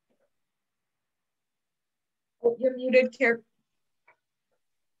 Oh, you're muted, Care.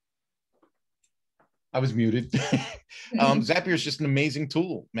 I was muted. Zapier is just an amazing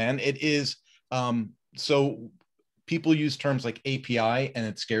tool, man. It is. So people use terms like API, and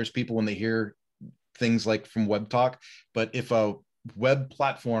it scares people when they hear things like from Web Talk. But if a web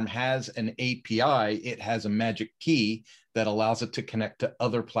platform has an API, it has a magic key that allows it to connect to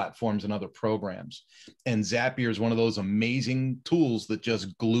other platforms and other programs. And Zapier is one of those amazing tools that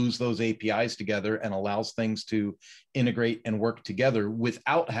just glues those APIs together and allows things to integrate and work together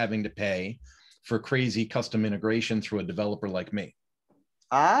without having to pay for crazy custom integration through a developer like me.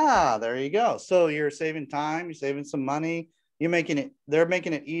 Ah, there you go. So you're saving time, you're saving some money, they're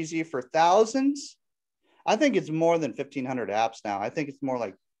making it easy for thousands. I think it's more than 1,500 apps now. I think it's more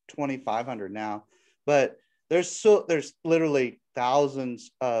like 2,500 now, but there's literally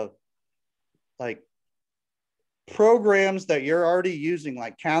thousands of like programs that you're already using,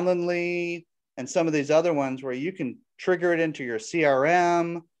 like Calendly and some of these other ones where you can trigger it into your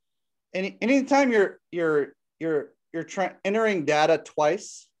CRM. Anytime you're entering data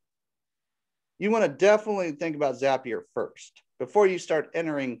twice, you want to definitely think about Zapier first before you start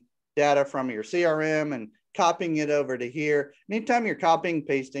entering data from your CRM and copying it over to here. Anytime you're copying,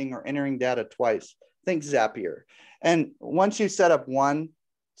 pasting, or entering data twice, think Zapier. And once you set up one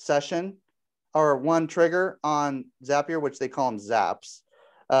session or one trigger on Zapier, which they call them Zaps,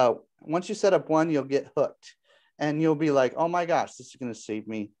 once you set up one, you'll get hooked. And you'll be like, oh my gosh, this is going to save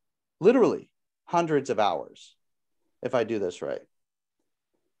me literally hundreds of hours if I do this right.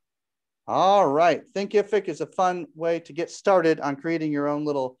 All right. Thinkific is a fun way to get started on creating your own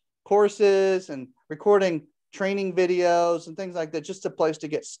little courses and recording training videos and things like that. Just a place to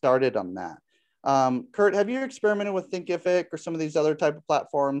get started on that. Kurt, have you experimented with Thinkific or some of these other type of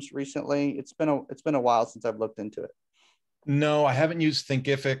platforms recently? It's been a while since I've looked into it. No, I haven't used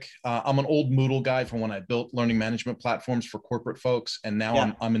Thinkific. I'm an old Moodle guy from when I built learning management platforms for corporate folks, and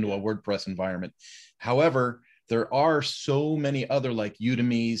now I'm into a WordPress environment. However, there are so many other like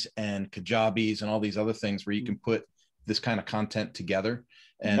Udemy's and Kajabis and all these other things where you can put this kind of content together,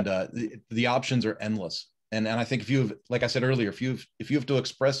 and the options are endless. And I think if you have, like I said earlier, if you have to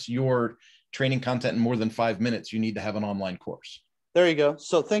express your training content in more than 5 minutes, you need to have an online course. There you go.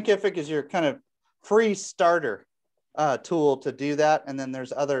 So Thinkific is your kind of free starter tool to do that. And then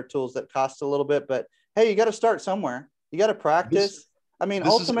there's other tools that cost a little bit, but hey, you got to start somewhere. You got to practice.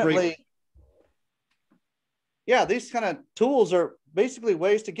 Ultimately, these kind of tools are basically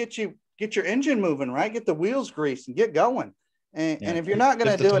ways to get your engine moving, right? Get the wheels greased and get going. And if you're not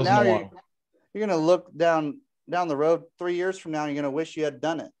going to do it now, you're going to look down the road 3 years from now, you're going to wish you had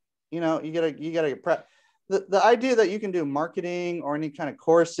done it. You got to get prep. The idea that you can do marketing or any kind of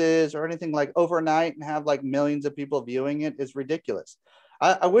courses or anything like overnight and have like millions of people viewing it is ridiculous.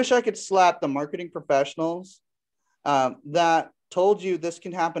 I wish I could slap the marketing professionals that told you this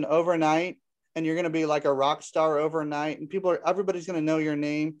can happen overnight and you're going to be like a rock star overnight and everybody's going to know your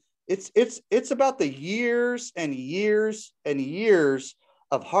name. It's about the years and years and years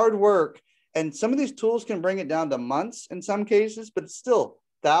of hard work. And some of these tools can bring it down to months in some cases, but it's still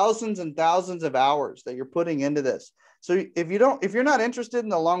thousands and thousands of hours that you're putting into this. So if you're not interested in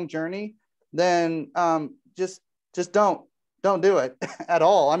the long journey, then just don't do it at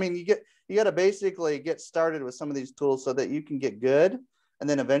all. I mean, you got to basically get started with some of these tools so that you can get good and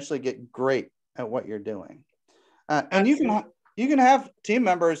then eventually get great at what you're doing. And you can have team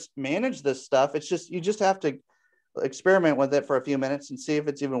members manage this stuff. It's just, you just have to experiment with it for a few minutes and see if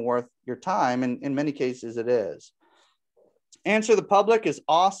it's even worth your time. And in many cases it is. Answer the Public is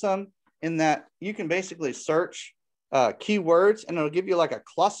awesome in that you can basically search keywords and it'll give you like a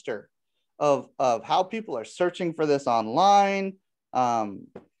cluster of how people are searching for this online. In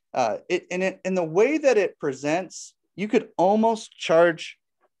the way that it presents, you could almost charge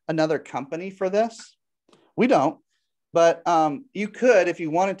another company for this. We don't, but you could if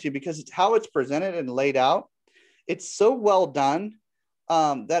you wanted to, because it's how it's presented and laid out. It's so well done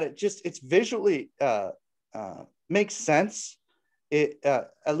that it's visually makes sense. It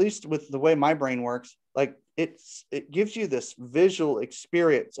at least with the way my brain works, like it gives you this visual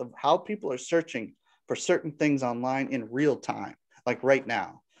experience of how people are searching for certain things online in real time, like right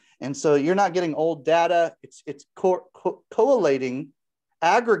now. And so you're not getting old data. It's collating,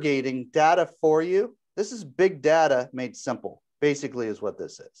 aggregating data for you. This is big data made simple, basically, is what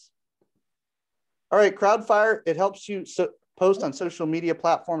this is. All right, Crowdfire, it helps you post on social media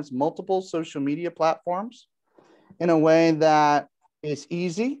platforms, multiple social media platforms, in a way that is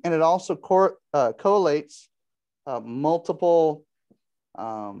easy, and it also collates multiple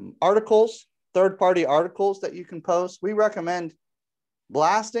articles, third-party articles that you can post. We recommend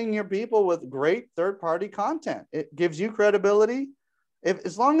blasting your people with great third-party content. It gives you credibility.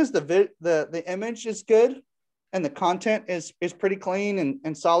 As long as the image is good and the content is pretty clean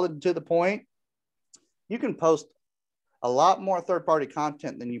and solid to the point, you can post a lot more third-party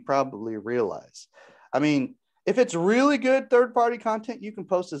content than you probably realize. I mean, if it's really good third-party content, you can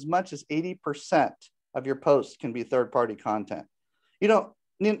post as much as 80% of your posts can be third-party content. You don't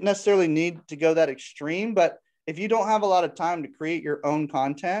necessarily need to go that extreme, but if you don't have a lot of time to create your own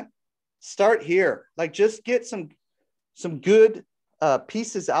content, start here. Like, just get some good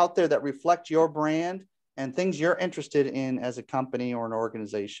pieces out there that reflect your brand and things you're interested in as a company or an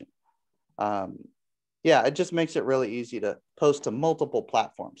organization. Yeah, it just makes it really easy to post to multiple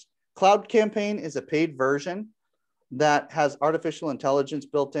platforms. Cloud Campaign is a paid version that has artificial intelligence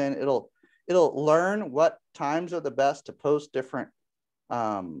built in. It'll learn what times are the best to post different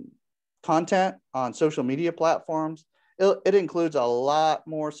content on social media platforms. It includes a lot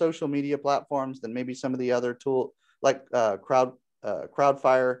more social media platforms than maybe some of the other tools, like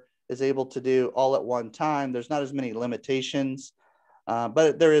Crowdfire is able to do all at one time. There's not as many limitations,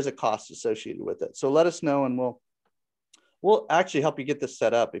 but there is a cost associated with it. So let us know, and we'll actually help you get this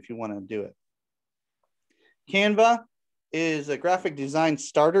set up if you want to do it. Canva is a graphic design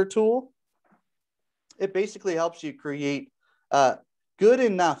starter tool. It basically helps you create good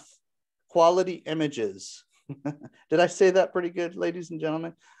enough quality images. Did I say that pretty good, ladies and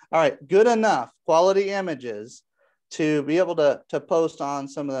gentlemen? All right, good enough quality images to be able to post on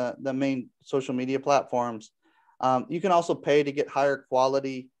some of the main social media platforms. You can also pay to get higher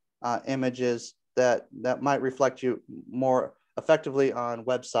quality images that might reflect you more effectively on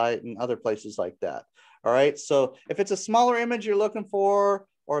website and other places like that. All right, so if it's a smaller image you're looking for,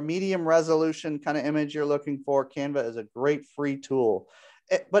 or a medium resolution kind of image you're looking for, Canva is a great free tool.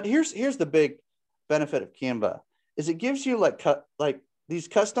 But here's the big benefit of Canva, is it gives you like these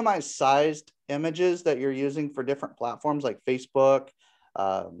customized sized images that you're using for different platforms like Facebook,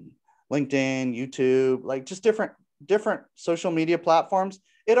 LinkedIn, YouTube, like just different social media platforms.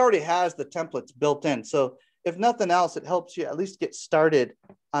 It already has the templates built in. So if nothing else, it helps you at least get started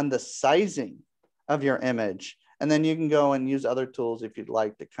on the sizing of your image. And then you can go and use other tools if you'd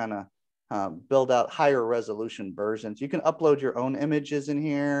like to kind of build out higher resolution versions. You can upload your own images in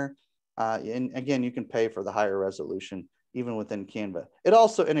here. And again, you can pay for the higher resolution even within Canva. It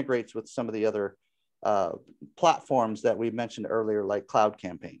also integrates with some of the other platforms that we mentioned earlier, like Cloud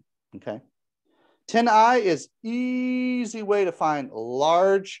Campaign, okay? TinEye is easy way to find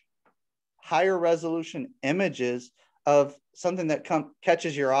large, higher resolution images of something that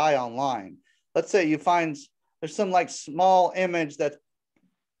catches your eye online. Let's say you find there's some like small image that's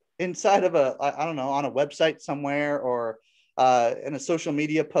inside of I don't know, on a website somewhere, or in a social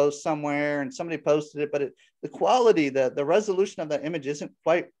media post somewhere, and somebody posted it, but the quality, the resolution of that image isn't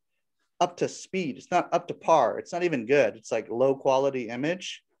quite up to speed. It's not up to par. It's not even good. It's like low quality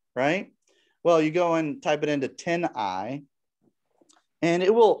image, right? Well, you go and type it into TinEye, and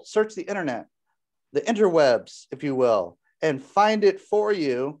it will search the internet, the interwebs, if you will, and find it for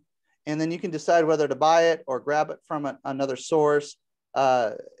you. And then you can decide whether to buy it or grab it from another source.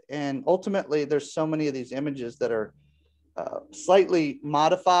 And ultimately, there's so many of these images that are slightly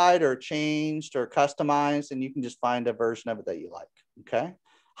modified or changed or customized, and you can just find a version of it that you like, okay?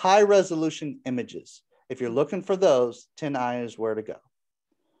 High resolution images. If you're looking for those, TinEye is where to go.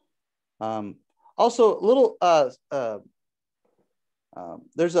 Also, a little,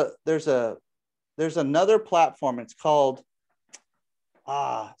 there's another platform. It's called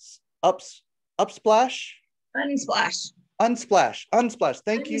Unsplash. Unsplash.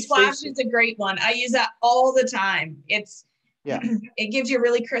 Thank you. Unsplash is a great one. I use that all the time. It gives you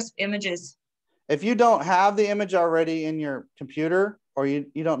really crisp images. If you don't have the image already in your computer, or you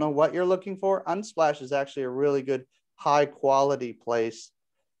don't know what you're looking for, Unsplash is actually a really good high quality place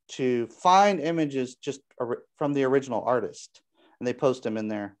to find images just from the original artist, and they post them in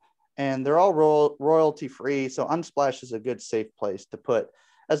there, and they're all royalty free. So Unsplash is a good safe place to put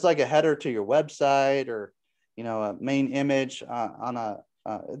as like a header to your website, or a main image on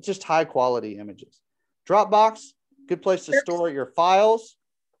just high quality images. Dropbox, good place to store your files,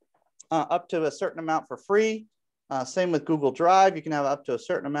 up to a certain amount for free. Same with Google Drive, you can have up to a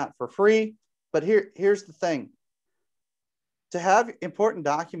certain amount for free. But here's the thing. To have important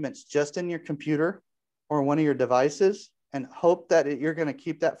documents just in your computer or one of your devices and hope that you're going to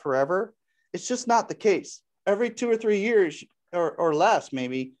keep that forever, it's just not the case. Every 2 or 3 years or less,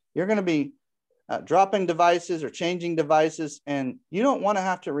 maybe, you're going to be dropping devices or changing devices, and you don't want to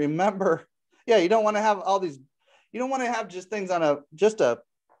have to remember. Yeah, you don't want to have all these. You don't want to have just things on you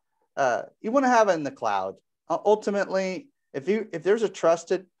want to have it in the cloud. Ultimately, if there's a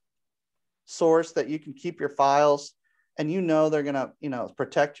trusted source that you can keep your files and you know they're gonna,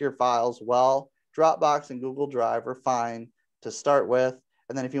 protect your files well, Dropbox and Google Drive are fine to start with.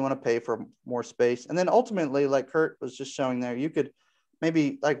 And then if you want to pay for more space, and then ultimately, like Kurt was just showing there, you could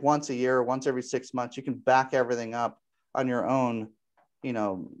maybe like once a year, once every 6 months, you can back everything up on your own,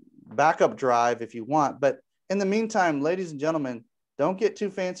 backup drive if you want. But in the meantime, ladies and gentlemen, don't get too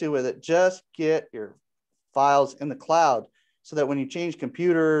fancy with it. Just get your files in the cloud so that when you change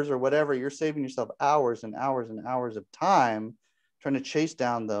computers or whatever, you're saving yourself hours and hours and hours of time trying to chase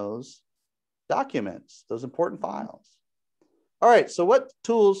down those documents, those important files. All right, so what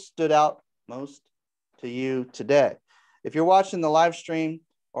tools stood out most to you today? If you're watching the live stream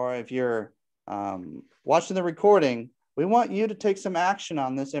or if you're watching the recording, we want you to take some action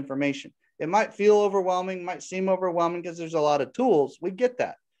on this information. It might feel overwhelming, might seem overwhelming because there's a lot of tools. We get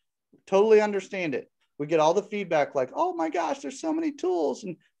that. Totally understand it. We get all the feedback like, oh my gosh, there's so many tools.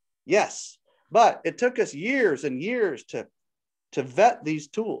 And yes, but it took us years and years to vet these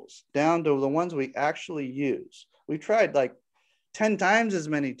tools down to the ones we actually use. We tried like 10 times as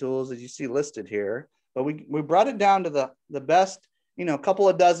many tools as you see listed here, but we brought it down to the best, couple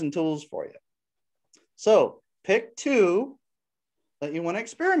of dozen tools for you. So pick 2 that you want to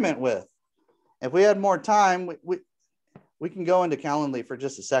experiment with. If we had more time, we can go into Calendly for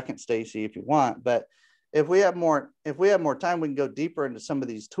just a second, Stacy, if you want. But if we have more time, we can go deeper into some of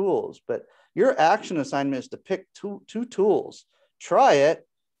these tools. But your action assignment is to pick two tools, try it,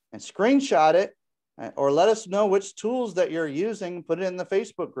 and screenshot it, or let us know which tools that you're using. Put it in the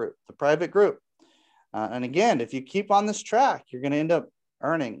Facebook group, the private group. And again, if you keep on this track, you're going to end up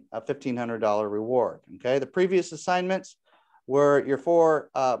earning a $1,500 reward. Okay. The previous assignments were your 4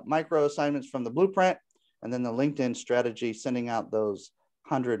 micro assignments from the blueprint, and then the LinkedIn strategy, sending out those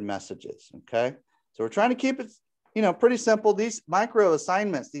 100 messages. Okay. So we're trying to keep it, pretty simple. These micro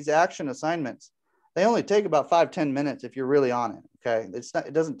assignments, these action assignments, they only take about 5-10 minutes if you're really on it. Okay.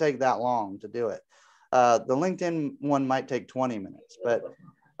 It doesn't take that long to do it. The LinkedIn one might take 20 minutes, but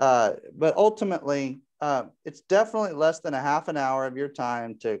ultimately, it's definitely less than a half an hour of your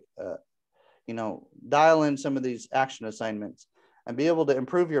time to, dial in some of these action assignments and be able to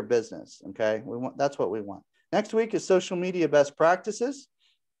improve your business. Okay. That's what we want. Next week is social media best practices.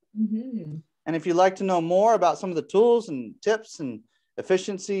 Mm-hmm. And if you'd like to know more about some of the tools and tips and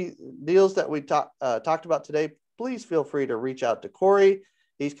efficiency deals that we talked about today, please feel free to reach out to Corey.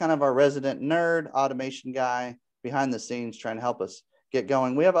 He's kind of our resident nerd, automation guy behind the scenes trying to help us get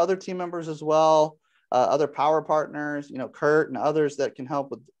going. We have other team members as well, other power partners, Kurt and others that can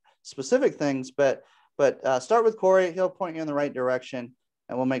help with specific things. But start with Corey. He'll point you in the right direction,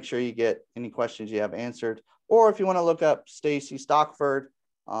 and we'll make sure you get any questions you have answered. Or if you want to look up Stacy Stockford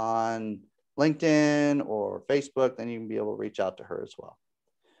on LinkedIn or Facebook, then you can be able to reach out to her as well.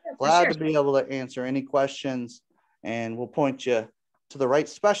 Yeah, glad to be able to answer any questions, and we'll point you to the right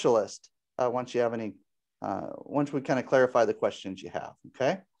specialist once you have any, once we kind of clarify the questions you have.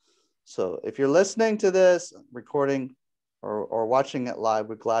 Okay. So if you're listening to this recording or watching it live,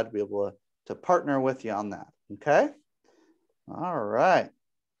 we're glad to be able to partner with you on that. Okay. All right.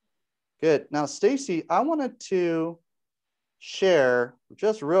 Good. Now, Stacy, I wanted to share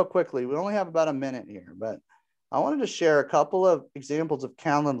just real quickly. We only have about a minute here, but I wanted to share a couple of examples of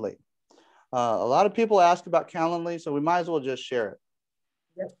Calendly. A lot of people ask about Calendly, so we might as well just share it.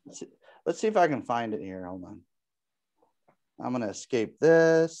 Yep. Let's see if I can find it here. Hold on. I'm going to escape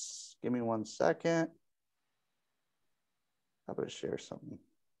this. Give me 1 second. How about share something?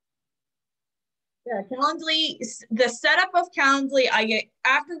 Yeah, Calendly, the setup of Calendly,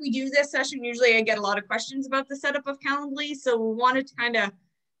 after we do this session, usually I get a lot of questions about the setup of Calendly. So we wanted to kind of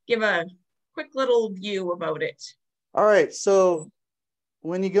give a quick little view about it. All right. So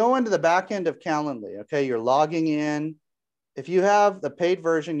when you go into the back end of Calendly, okay, you're logging in. If you have the paid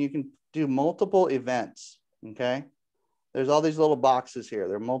version, you can do multiple events. Okay. There's all these little boxes here.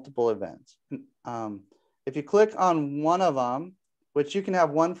 There are multiple events. If you click on one of them, which you can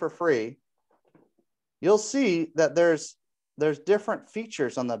have one for free, you'll see that there's different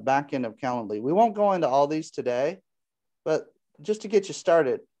features on the back end of Calendly. We won't go into all these today, but just to get you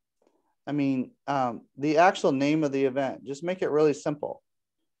started, I mean, the actual name of the event, just make it really simple.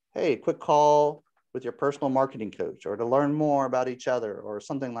 Hey, quick call with your personal marketing coach, or to learn more about each other, or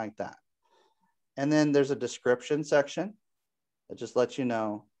something like that. And then there's a description section that just lets you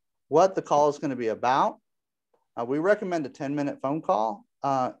know what the call is going to be about. We recommend a 10-minute phone call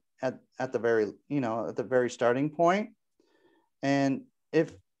at the very starting point. And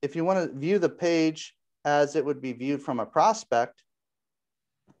if you want to view the page as it would be viewed from a prospect,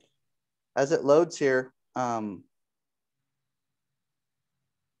 as it loads here,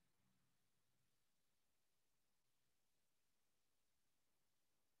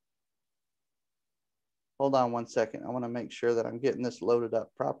 hold on one second. I want to make sure that I'm getting this loaded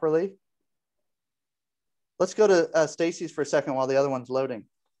up properly. Let's go to Stacy's for a second while the other one's loading.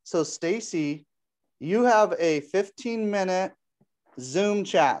 So Stacy, you have a 15-minute Zoom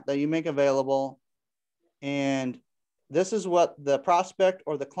chat that you make available. And this is what the prospect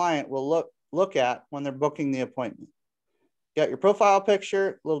or the client will look at when they're booking the appointment. You got your profile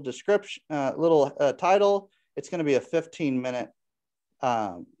picture, little description, little title. It's going to be a 15-minute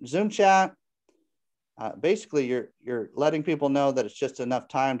Zoom chat. Basically, you're letting people know that it's just enough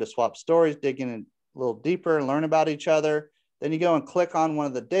time to swap stories, dig in a little deeper and learn about each other. Then you go and click on one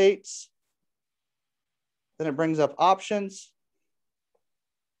of the dates. Then it brings up options.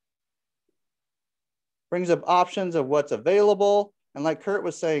 Brings up options of what's available. And like Kurt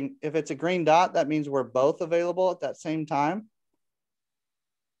was saying, if it's a green dot, that means we're both available at that same time.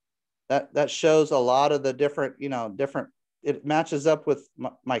 That shows a lot of the different, it matches up with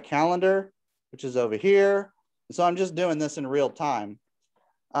my calendar, which is over here. So I'm just doing this in real time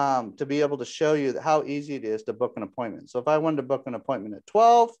to be able to show you how easy it is to book an appointment. So if I wanted to book an appointment at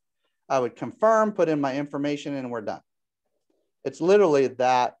 12, I would confirm, put in my information, and we're done. It's literally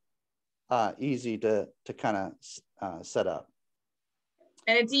that easy to kind of set up.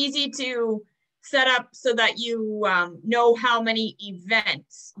 And it's easy to set up so that you know how many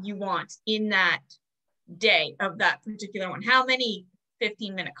events you want in that day of that particular one. How many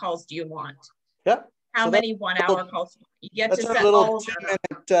 15-minute calls do you want? Yep. How many 1-hour calls? You get to set all of that.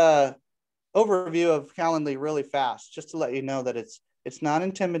 That's a little 2-minute overview of Calendly really fast, just to let you know that it's not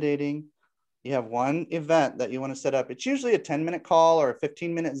intimidating. You have one event that you want to set up. It's usually a 10-minute call or a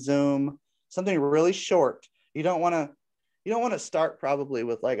 15-minute Zoom, something really short. You don't want to start probably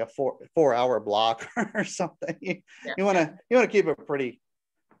with like a four-hour block or something. You want to keep it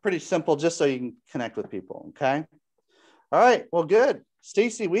pretty simple, just so you can connect with people. Okay. All right. Well, good.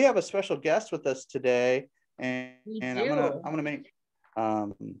 Stacy, we have a special guest with us today, and I'm gonna make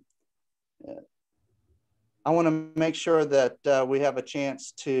I want to make sure that we have a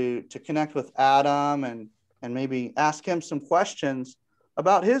chance to connect with Adam and maybe ask him some questions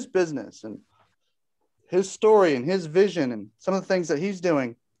about his business and his story and his vision and some of the things that he's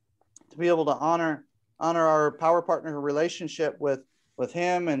doing to be able to honor our power partner relationship with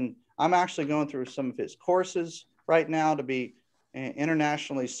him. And I'm actually going through some of his courses right now to be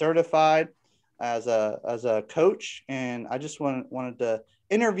internationally certified as a coach. And I just wanted to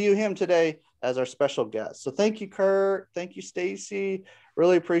interview him today as our special guest. So thank you, Kurt. Thank you, Stacy.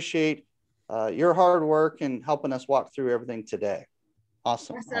 Really appreciate your hard work and helping us walk through everything today.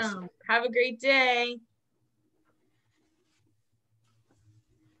 Awesome. Have a great day.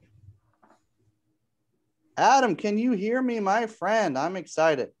 Adam, can you hear me, my friend? I'm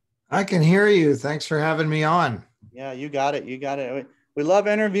excited. I can hear you. Thanks for having me on. Yeah, you got it. You got it. We love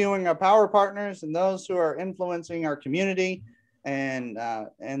interviewing our power partners and those who are influencing our community, and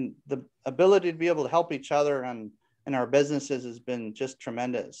the ability to be able to help each other and our businesses has been just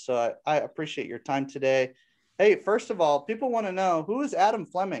tremendous. So I appreciate your time today. Hey, first of all, people want to know, who is Adam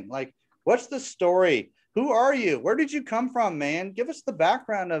Fleming? Like, what's the story? Who are you? Where did you come from, man? Give us the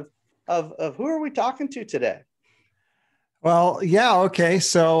background of who are we talking to today? Well, yeah. Okay.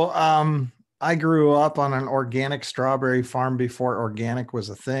 So I grew up on an organic strawberry farm before organic was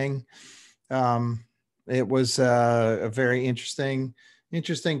a thing. It was a very interesting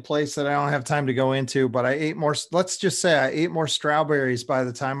place that I don't have time to go into, but let's just say I ate more strawberries by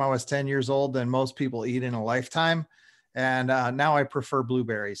the time I was 10 years old than most people eat in a lifetime. And now I prefer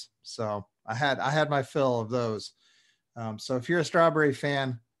blueberries. So I had my fill of those. So if you're a strawberry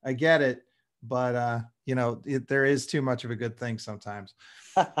fan, I get it, but there is too much of a good thing sometimes.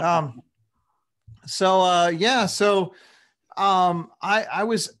 So I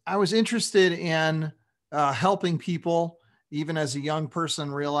was interested in helping people. Even as a young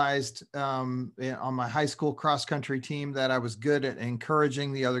person, realized on my high school cross country team that I was good at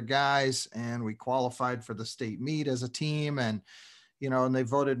encouraging the other guys, and we qualified for the state meet as a team, and they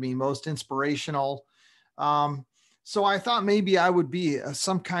voted me most inspirational. So I thought maybe I would be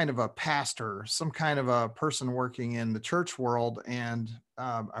some kind of a pastor, some kind of a person working in the church world. And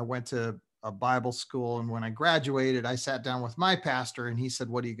I went to a Bible school. And when I graduated, I sat down with my pastor and he said,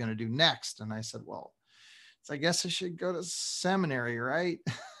 "What are you going to do next?" And I said, "Well, I guess I should go to seminary, right?"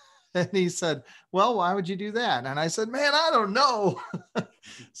 And he said, "Well, why would you do that?" And I said, "Man, I don't know."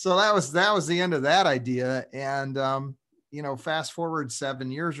 So that was the end of that idea. And, fast forward 7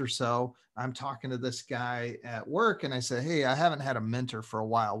 years or so, I'm talking to this guy at work and I said, "Hey, I haven't had a mentor for a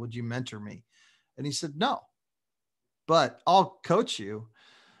while. Would you mentor me?" And he said, "No, but I'll coach you."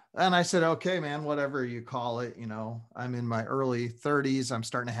 And I said, okay, man, whatever you call it, I'm in my early 30s. I'm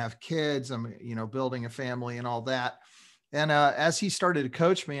starting to have kids. I'm, building a family and all that. And as he started to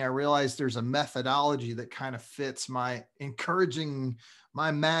coach me, I realized there's a methodology that kind of fits my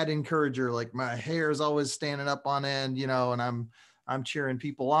mad encourager. Like my hair is always standing up on end, and I'm cheering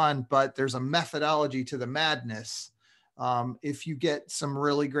people on, but there's a methodology to the madness. If you get some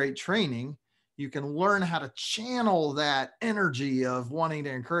really great training, you can learn how to channel that energy of wanting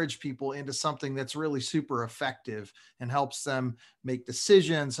to encourage people into something that's really super effective and helps them make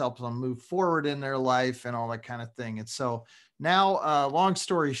decisions, helps them move forward in their life and all that kind of thing. And so now, long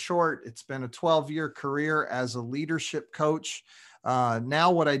story short, it's been a 12-year career as a leadership coach. Now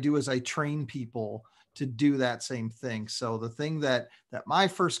what I do is I train people to do that same thing. So the thing that my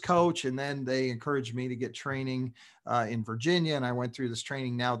first coach, and then they encouraged me to get training in Virginia, and I went through this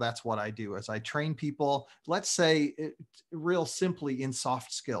training. Now that's what I do, is I train people, let's say real simply, in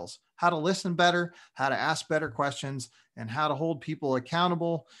soft skills, how to listen better, how to ask better questions, and how to hold people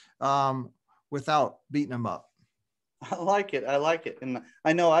accountable without beating them up. I like it. I like it. And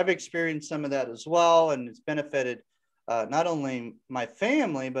I know I've experienced some of that as well, and it's benefited not only my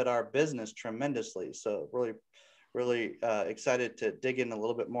family, but our business tremendously. So really excited to dig in a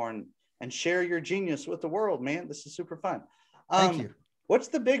little bit more and share your genius with the world, man. This is super fun. Thank you. What's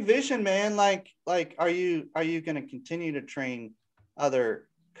the big vision, man? Like, are you going to continue to train other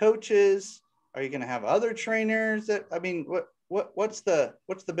coaches? Are you going to have other trainers what's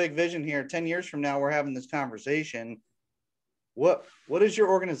the big vision here? 10 years from now, we're having this conversation. What does your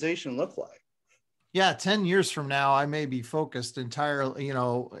organization look like? Yeah, 10 years from now, I may be focused entirely,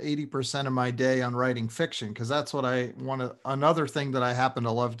 80% of my day on writing fiction, because that's what I want to. Another thing that I happen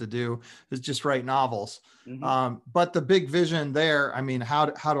to love to do is just write novels. Mm-hmm. But the big vision there,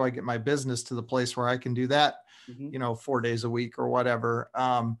 how do I get my business to the place where I can do that, mm-hmm. 4 days a week or whatever,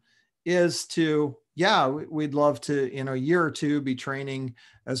 is to, we'd love to, in a year or two, be training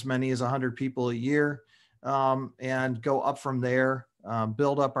as many as 100 people a year, and go up from there.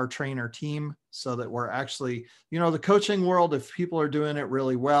 Build up our trainer team so that we're actually, the coaching world, if people are doing it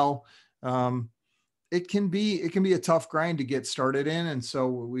really well, it can be a tough grind to get started in. And so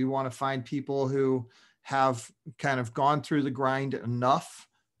we want to find people who have kind of gone through the grind enough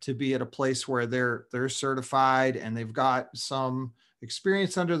to be at a place where they're certified and they've got some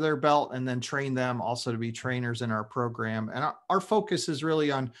experience under their belt, and then train them also to be trainers in our program. And our focus is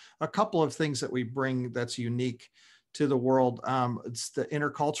really on a couple of things that we bring that's unique to the world. It's the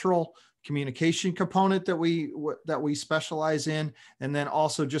intercultural communication component that we specialize in, and then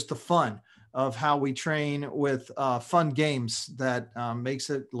also just the fun of how we train with fun games that makes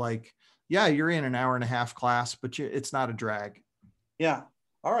it like, you're in an hour and a half class, but it's not a drag. Yeah.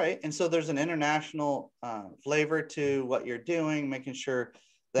 All right. And so there's an international flavor to what you're doing, making sure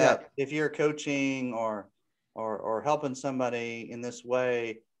that if you're coaching or helping somebody in this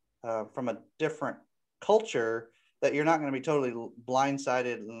way from a different culture, that you're not going to be totally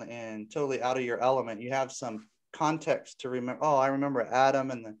blindsided and totally out of your element. You have some context to remember. Oh, I remember Adam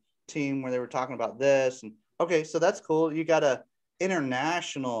and the team where they were talking about this. And okay, so that's cool. You got a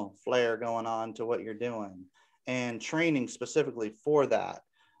international flair going on to what you're doing and training specifically for that.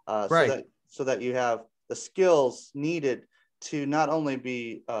 Right. So that you have the skills needed to not only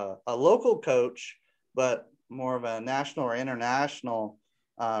be a local coach, but more of a national or international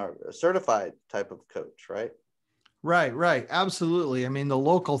certified type of coach, right? Right. Absolutely. The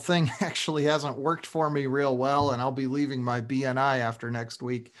local thing actually hasn't worked for me real well, and I'll be leaving my BNI after next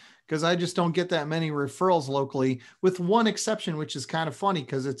week because I just don't get that many referrals locally, with one exception, which is kind of funny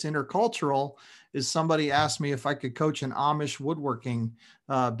because it's intercultural, is somebody asked me if I could coach an Amish woodworking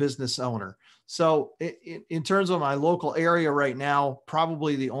business owner. So in terms of my local area right now,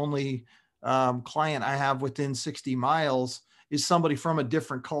 probably the only client I have within 60 miles is somebody from a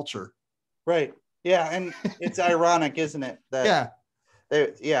different culture. Right. Yeah. And it's ironic, isn't it? That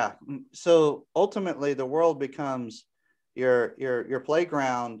So ultimately the world becomes your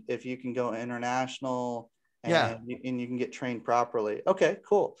playground if you can go international and you can get trained properly. Okay,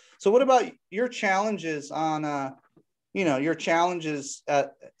 cool. So what about your challenges on, your challenges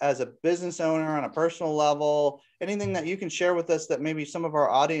as a business owner on a personal level, anything that you can share with us that maybe some of our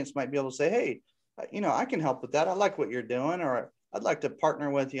audience might be able to say, hey, I can help with that. I like what you're doing, or I'd like to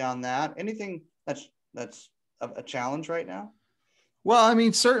partner with you on that. Anything that's a challenge right now?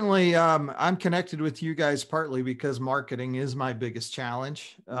 Well, certainly I'm connected with you guys partly because marketing is my biggest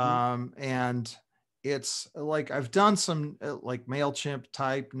challenge. Mm-hmm. And it's like, I've done some like MailChimp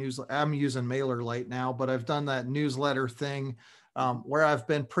type newsletter. I'm using MailerLite now, but I've done that newsletter thing where I've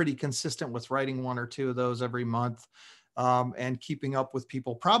been pretty consistent with writing one or two of those every month. and keeping up with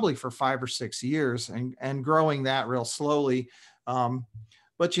people probably for 5 or 6 years and growing that real slowly.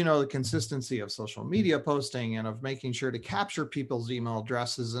 But, you know, the consistency of social media posting and of making sure to capture people's email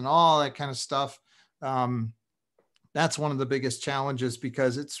addresses and all that kind of stuff. That's one of the biggest challenges,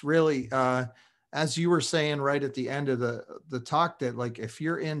 because it's really, as you were saying right at the end of the talk, that like, if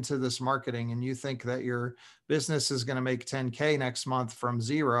you're into this marketing and you think that your business is going to make 10K next month from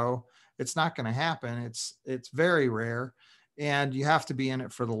zero, it's not going to happen. It's very rare, and you have to be in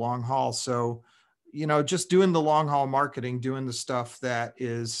it for the long haul. So, you know, just doing the long haul marketing, doing the stuff that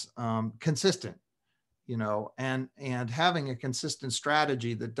is consistent, you know, and having a consistent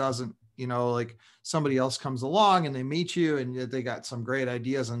strategy that doesn't, you know, like somebody else comes along and they meet you and they got some great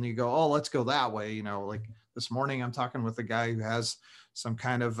ideas and you go, oh, let's go that way. You know, like this morning I'm talking with a guy who has some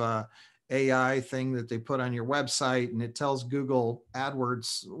kind of AI thing that they put on your website, and it tells Google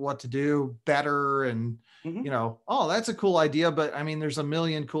AdWords what to do better. And, you know, oh, that's a cool idea. But I mean, there's a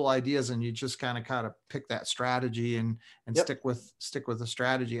million cool ideas, and you just kind of pick that strategy and stick with the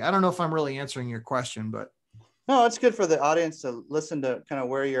strategy. I don't know if I'm really answering your question, but. No, it's good for the audience to listen to kind of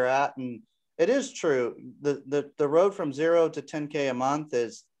where you're at. And it is true. The road from 0 to 10K a month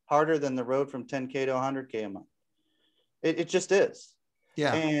is harder than the road from 10K to 100K a month. It just is.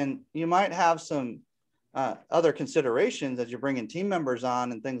 Yeah. And you might have some other considerations as you're bringing team members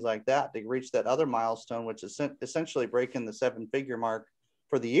on and things like that to reach that other milestone, which is essentially breaking the 7-figure mark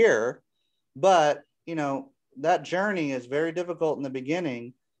for the year. But, you know, that journey is very difficult in the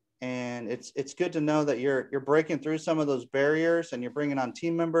beginning. And it's good to know that you're breaking through some of those barriers, and you're bringing on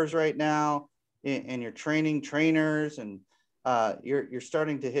team members right now, and you're training trainers, and you're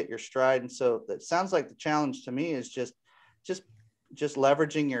starting to hit your stride. And so it sounds like the challenge to me is just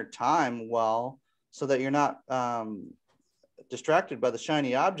leveraging your time well, so that you're not distracted by the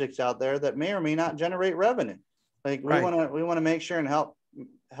shiny objects out there that may or may not generate revenue. Like we want to make sure and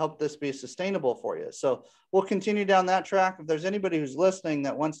help this be sustainable for you. So we'll continue down that track. If there's anybody who's listening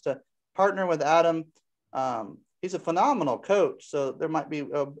that wants to partner with Adam, he's a phenomenal coach. So there might be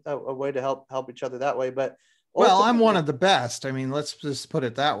a way to help each other that way. But well, I'm one of the best. I mean, let's just put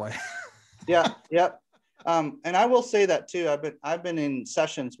it that way. Yeah. Yep. And I will say that too. I've been in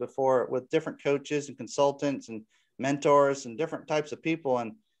sessions before with different coaches and consultants and mentors and different types of people.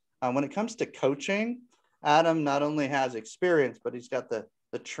 And when it comes to coaching, Adam not only has experience, but he's got the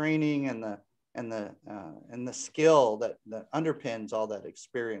training and the skill that underpins all that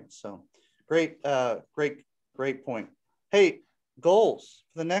experience. So great point. Hey, goals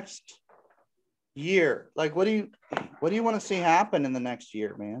for the next year. Like, what do you want to see happen in the next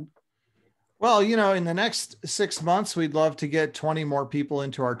year, man? Well, you know, in the next 6 months, we'd love to get 20 more people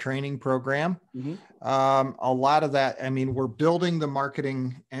into our training program. A lot of that, I mean, we're building the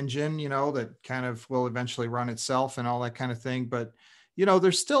marketing engine, you know, that kind of will eventually run itself and all that kind of thing. But, you know,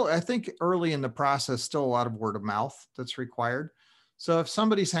 there's still, I think early in the process, still a lot of word of mouth that's required. So if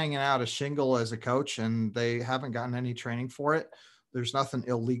somebody's hanging out a shingle as a coach and they haven't gotten any training for it, there's nothing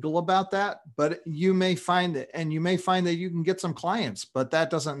illegal about that, but you may find that you can get some clients, but that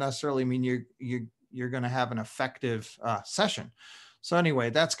doesn't necessarily mean you're going to have an effective session. So anyway,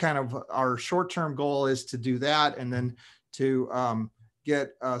 that's kind of our short-term goal, is to do that. And then to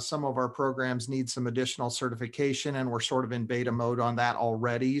get some of our programs need some additional certification, and we're sort of in beta mode on that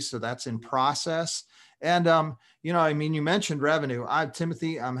already. So that's in process. And, you know, I mean, you mentioned revenue.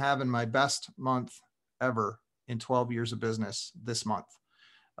 Timothy, I'm having my best month ever in 12 years of business this month.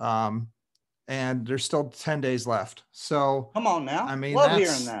 And there's still 10 days left. So come on now. I mean,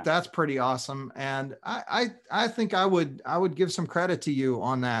 that's pretty awesome. And I think I would give some credit to you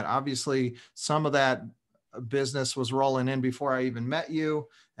on that. Obviously, some of that business was rolling in before I even met you,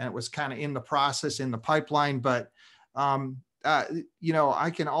 and it was kind of in the process, in the pipeline. But, you know,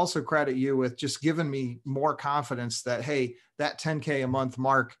 I can also credit you with just giving me more confidence that, hey, that 10K a month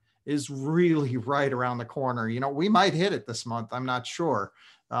mark is really right around the corner. You know, we might hit it this month. I'm not sure.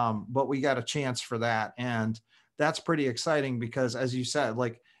 But we got a chance for that. And that's pretty exciting, because as you said,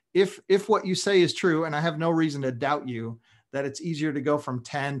 like if what you say is true, and I have no reason to doubt you, that it's easier to go from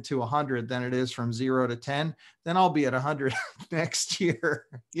 10 to 100 than it is from 0 to 10, then I'll be at 100 next year.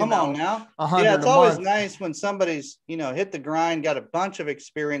 Come on now. Yeah, it's always nice when somebody's, you know, hit the grind, got a bunch of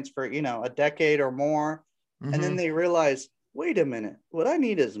experience for, you know, a decade or more. And then they realize, wait a minute, what I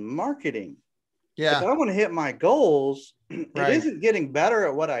need is marketing. Yeah. If I want to hit my goals, it isn't getting better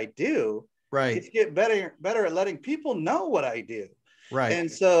at what I do. Right. It's get better at letting people know what I do. Right.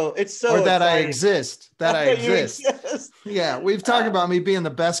 And so it's so or that exciting. I exist. That I exist. Yeah. We've talked about me being the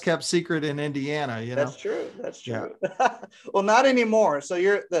best kept secret in Indiana, you know. That's true. That's true. Yeah. Well, not anymore. So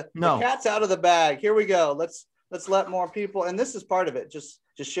you're the cat's out of the bag. Here we go. Let's let's let more people, and this is part of it, just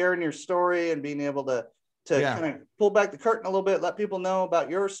sharing your story and being able to kind of pull back the curtain a little bit, let people know about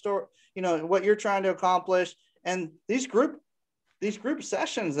your story, you know, what you're trying to accomplish. And these group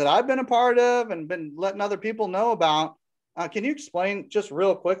sessions that I've been a part of and been letting other people know about, can you explain just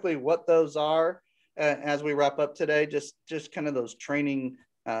real quickly what those are as we wrap up today? Just kind of those training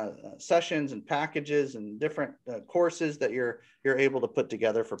sessions and packages and different courses that you're able to put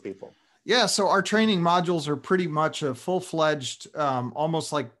together for people. Yeah, so our training modules are pretty much a full-fledged,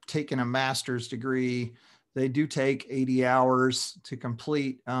 almost like taking a master's degree. They do take 80 hours to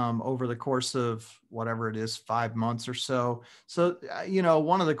complete over the course of whatever it is, 5 months or so. So, you know,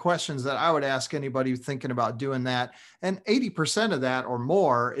 one of the questions that I would ask anybody thinking about doing that, and 80% of that or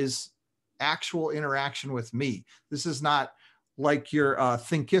more is actual interaction with me. This is not like your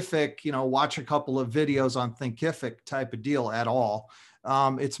Thinkific, you know, watch a couple of videos on Thinkific type of deal at all.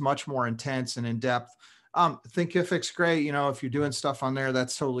 It's much more intense and in depth. Thinkific's great. You know, if you're doing stuff on there,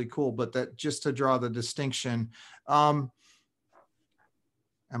 that's totally cool. But that, just to draw the distinction, am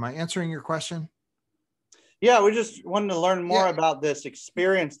I answering your question? Yeah, we just wanted to learn more about this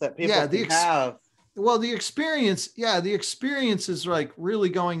experience that people can have. Well, the experience is like really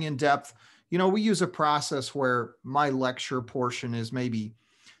going in depth. You know, we use a process where my lecture portion is maybe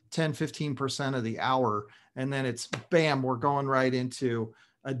 10, 15% of the hour. And then it's bam, we're going right into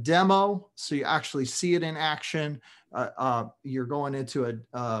a demo. So you actually see it in action. You're going into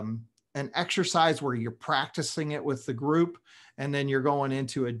an exercise where you're practicing it with the group. And then you're going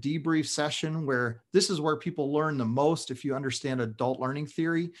into a debrief session where this is where people learn the most. If you understand adult learning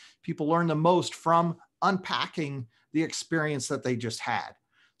theory, people learn the most from unpacking the experience that they just had.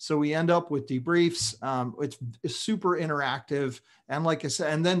 So we end up with debriefs. It's super interactive. And like I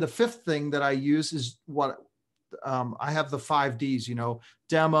said, and then the fifth thing that I use is what I have the 5 Ds, you know,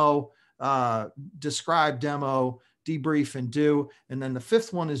 demo, describe, demo, debrief, and do. And then the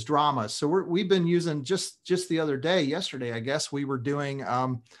fifth one is drama. So we've been using just the other day, yesterday, I guess, we were doing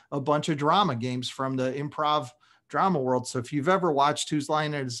a bunch of drama games from the improv drama world. So if you've ever watched Whose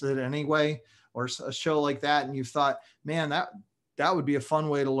Line Is It Anyway, or a show like that, and you've thought, man, that would be a fun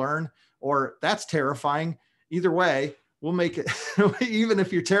way to learn, or that's terrifying. Either way, we'll make it, even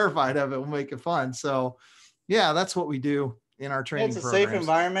if you're terrified of it, we'll make it fun. So yeah, that's what we do in our training programs. It's a safe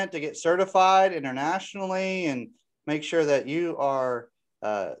environment to get certified internationally and make sure that you are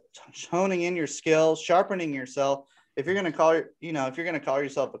honing in your skills, sharpening yourself. If you're going to call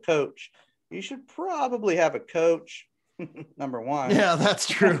yourself a coach, you should probably have a coach. Number one. Yeah, that's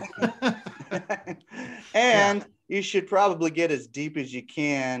true. And you should probably get as deep as you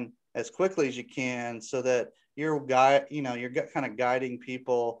can, as quickly as you can, so that you're kind of guiding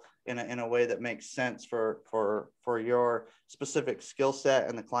people in a way that makes sense for your specific skill set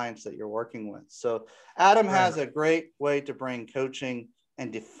and the clients that you're working with. So Adam has a great way to bring coaching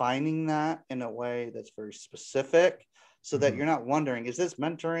and defining that in a way that's very specific, so that you're not wondering, is this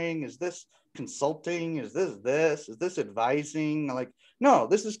mentoring? Is this consulting? Is this advising? Like, no,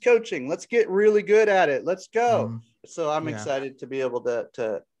 this is coaching. Let's get really good at it. Let's go. So I'm excited to be able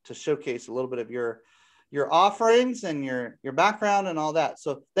to showcase a little bit of your offerings and your background and all that.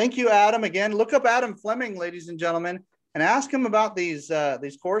 So thank you, Adam. Again, look up Adam Fleming, ladies and gentlemen, and ask him about these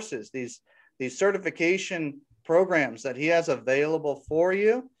courses, these certification programs that he has available for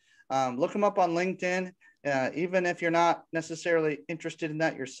you. Look him up on LinkedIn. Even if you're not necessarily interested in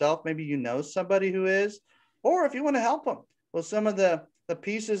that yourself, maybe you know somebody who is, or if you want to help him with some of the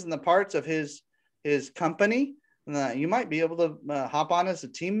pieces and the parts of his company, you might be able to hop on as a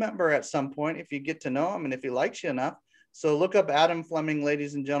team member at some point if you get to know him and if he likes you enough. So look up Adam Fleming,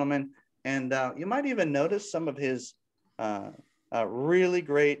 ladies and gentlemen, and you might even notice some of his really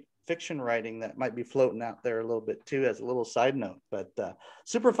great fiction writing that might be floating out there a little bit too, as a little side note. But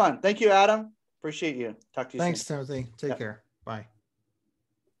super fun. Thank you, Adam. Appreciate you. Talk to you soon. Thanks, Timothy. Take care. Bye.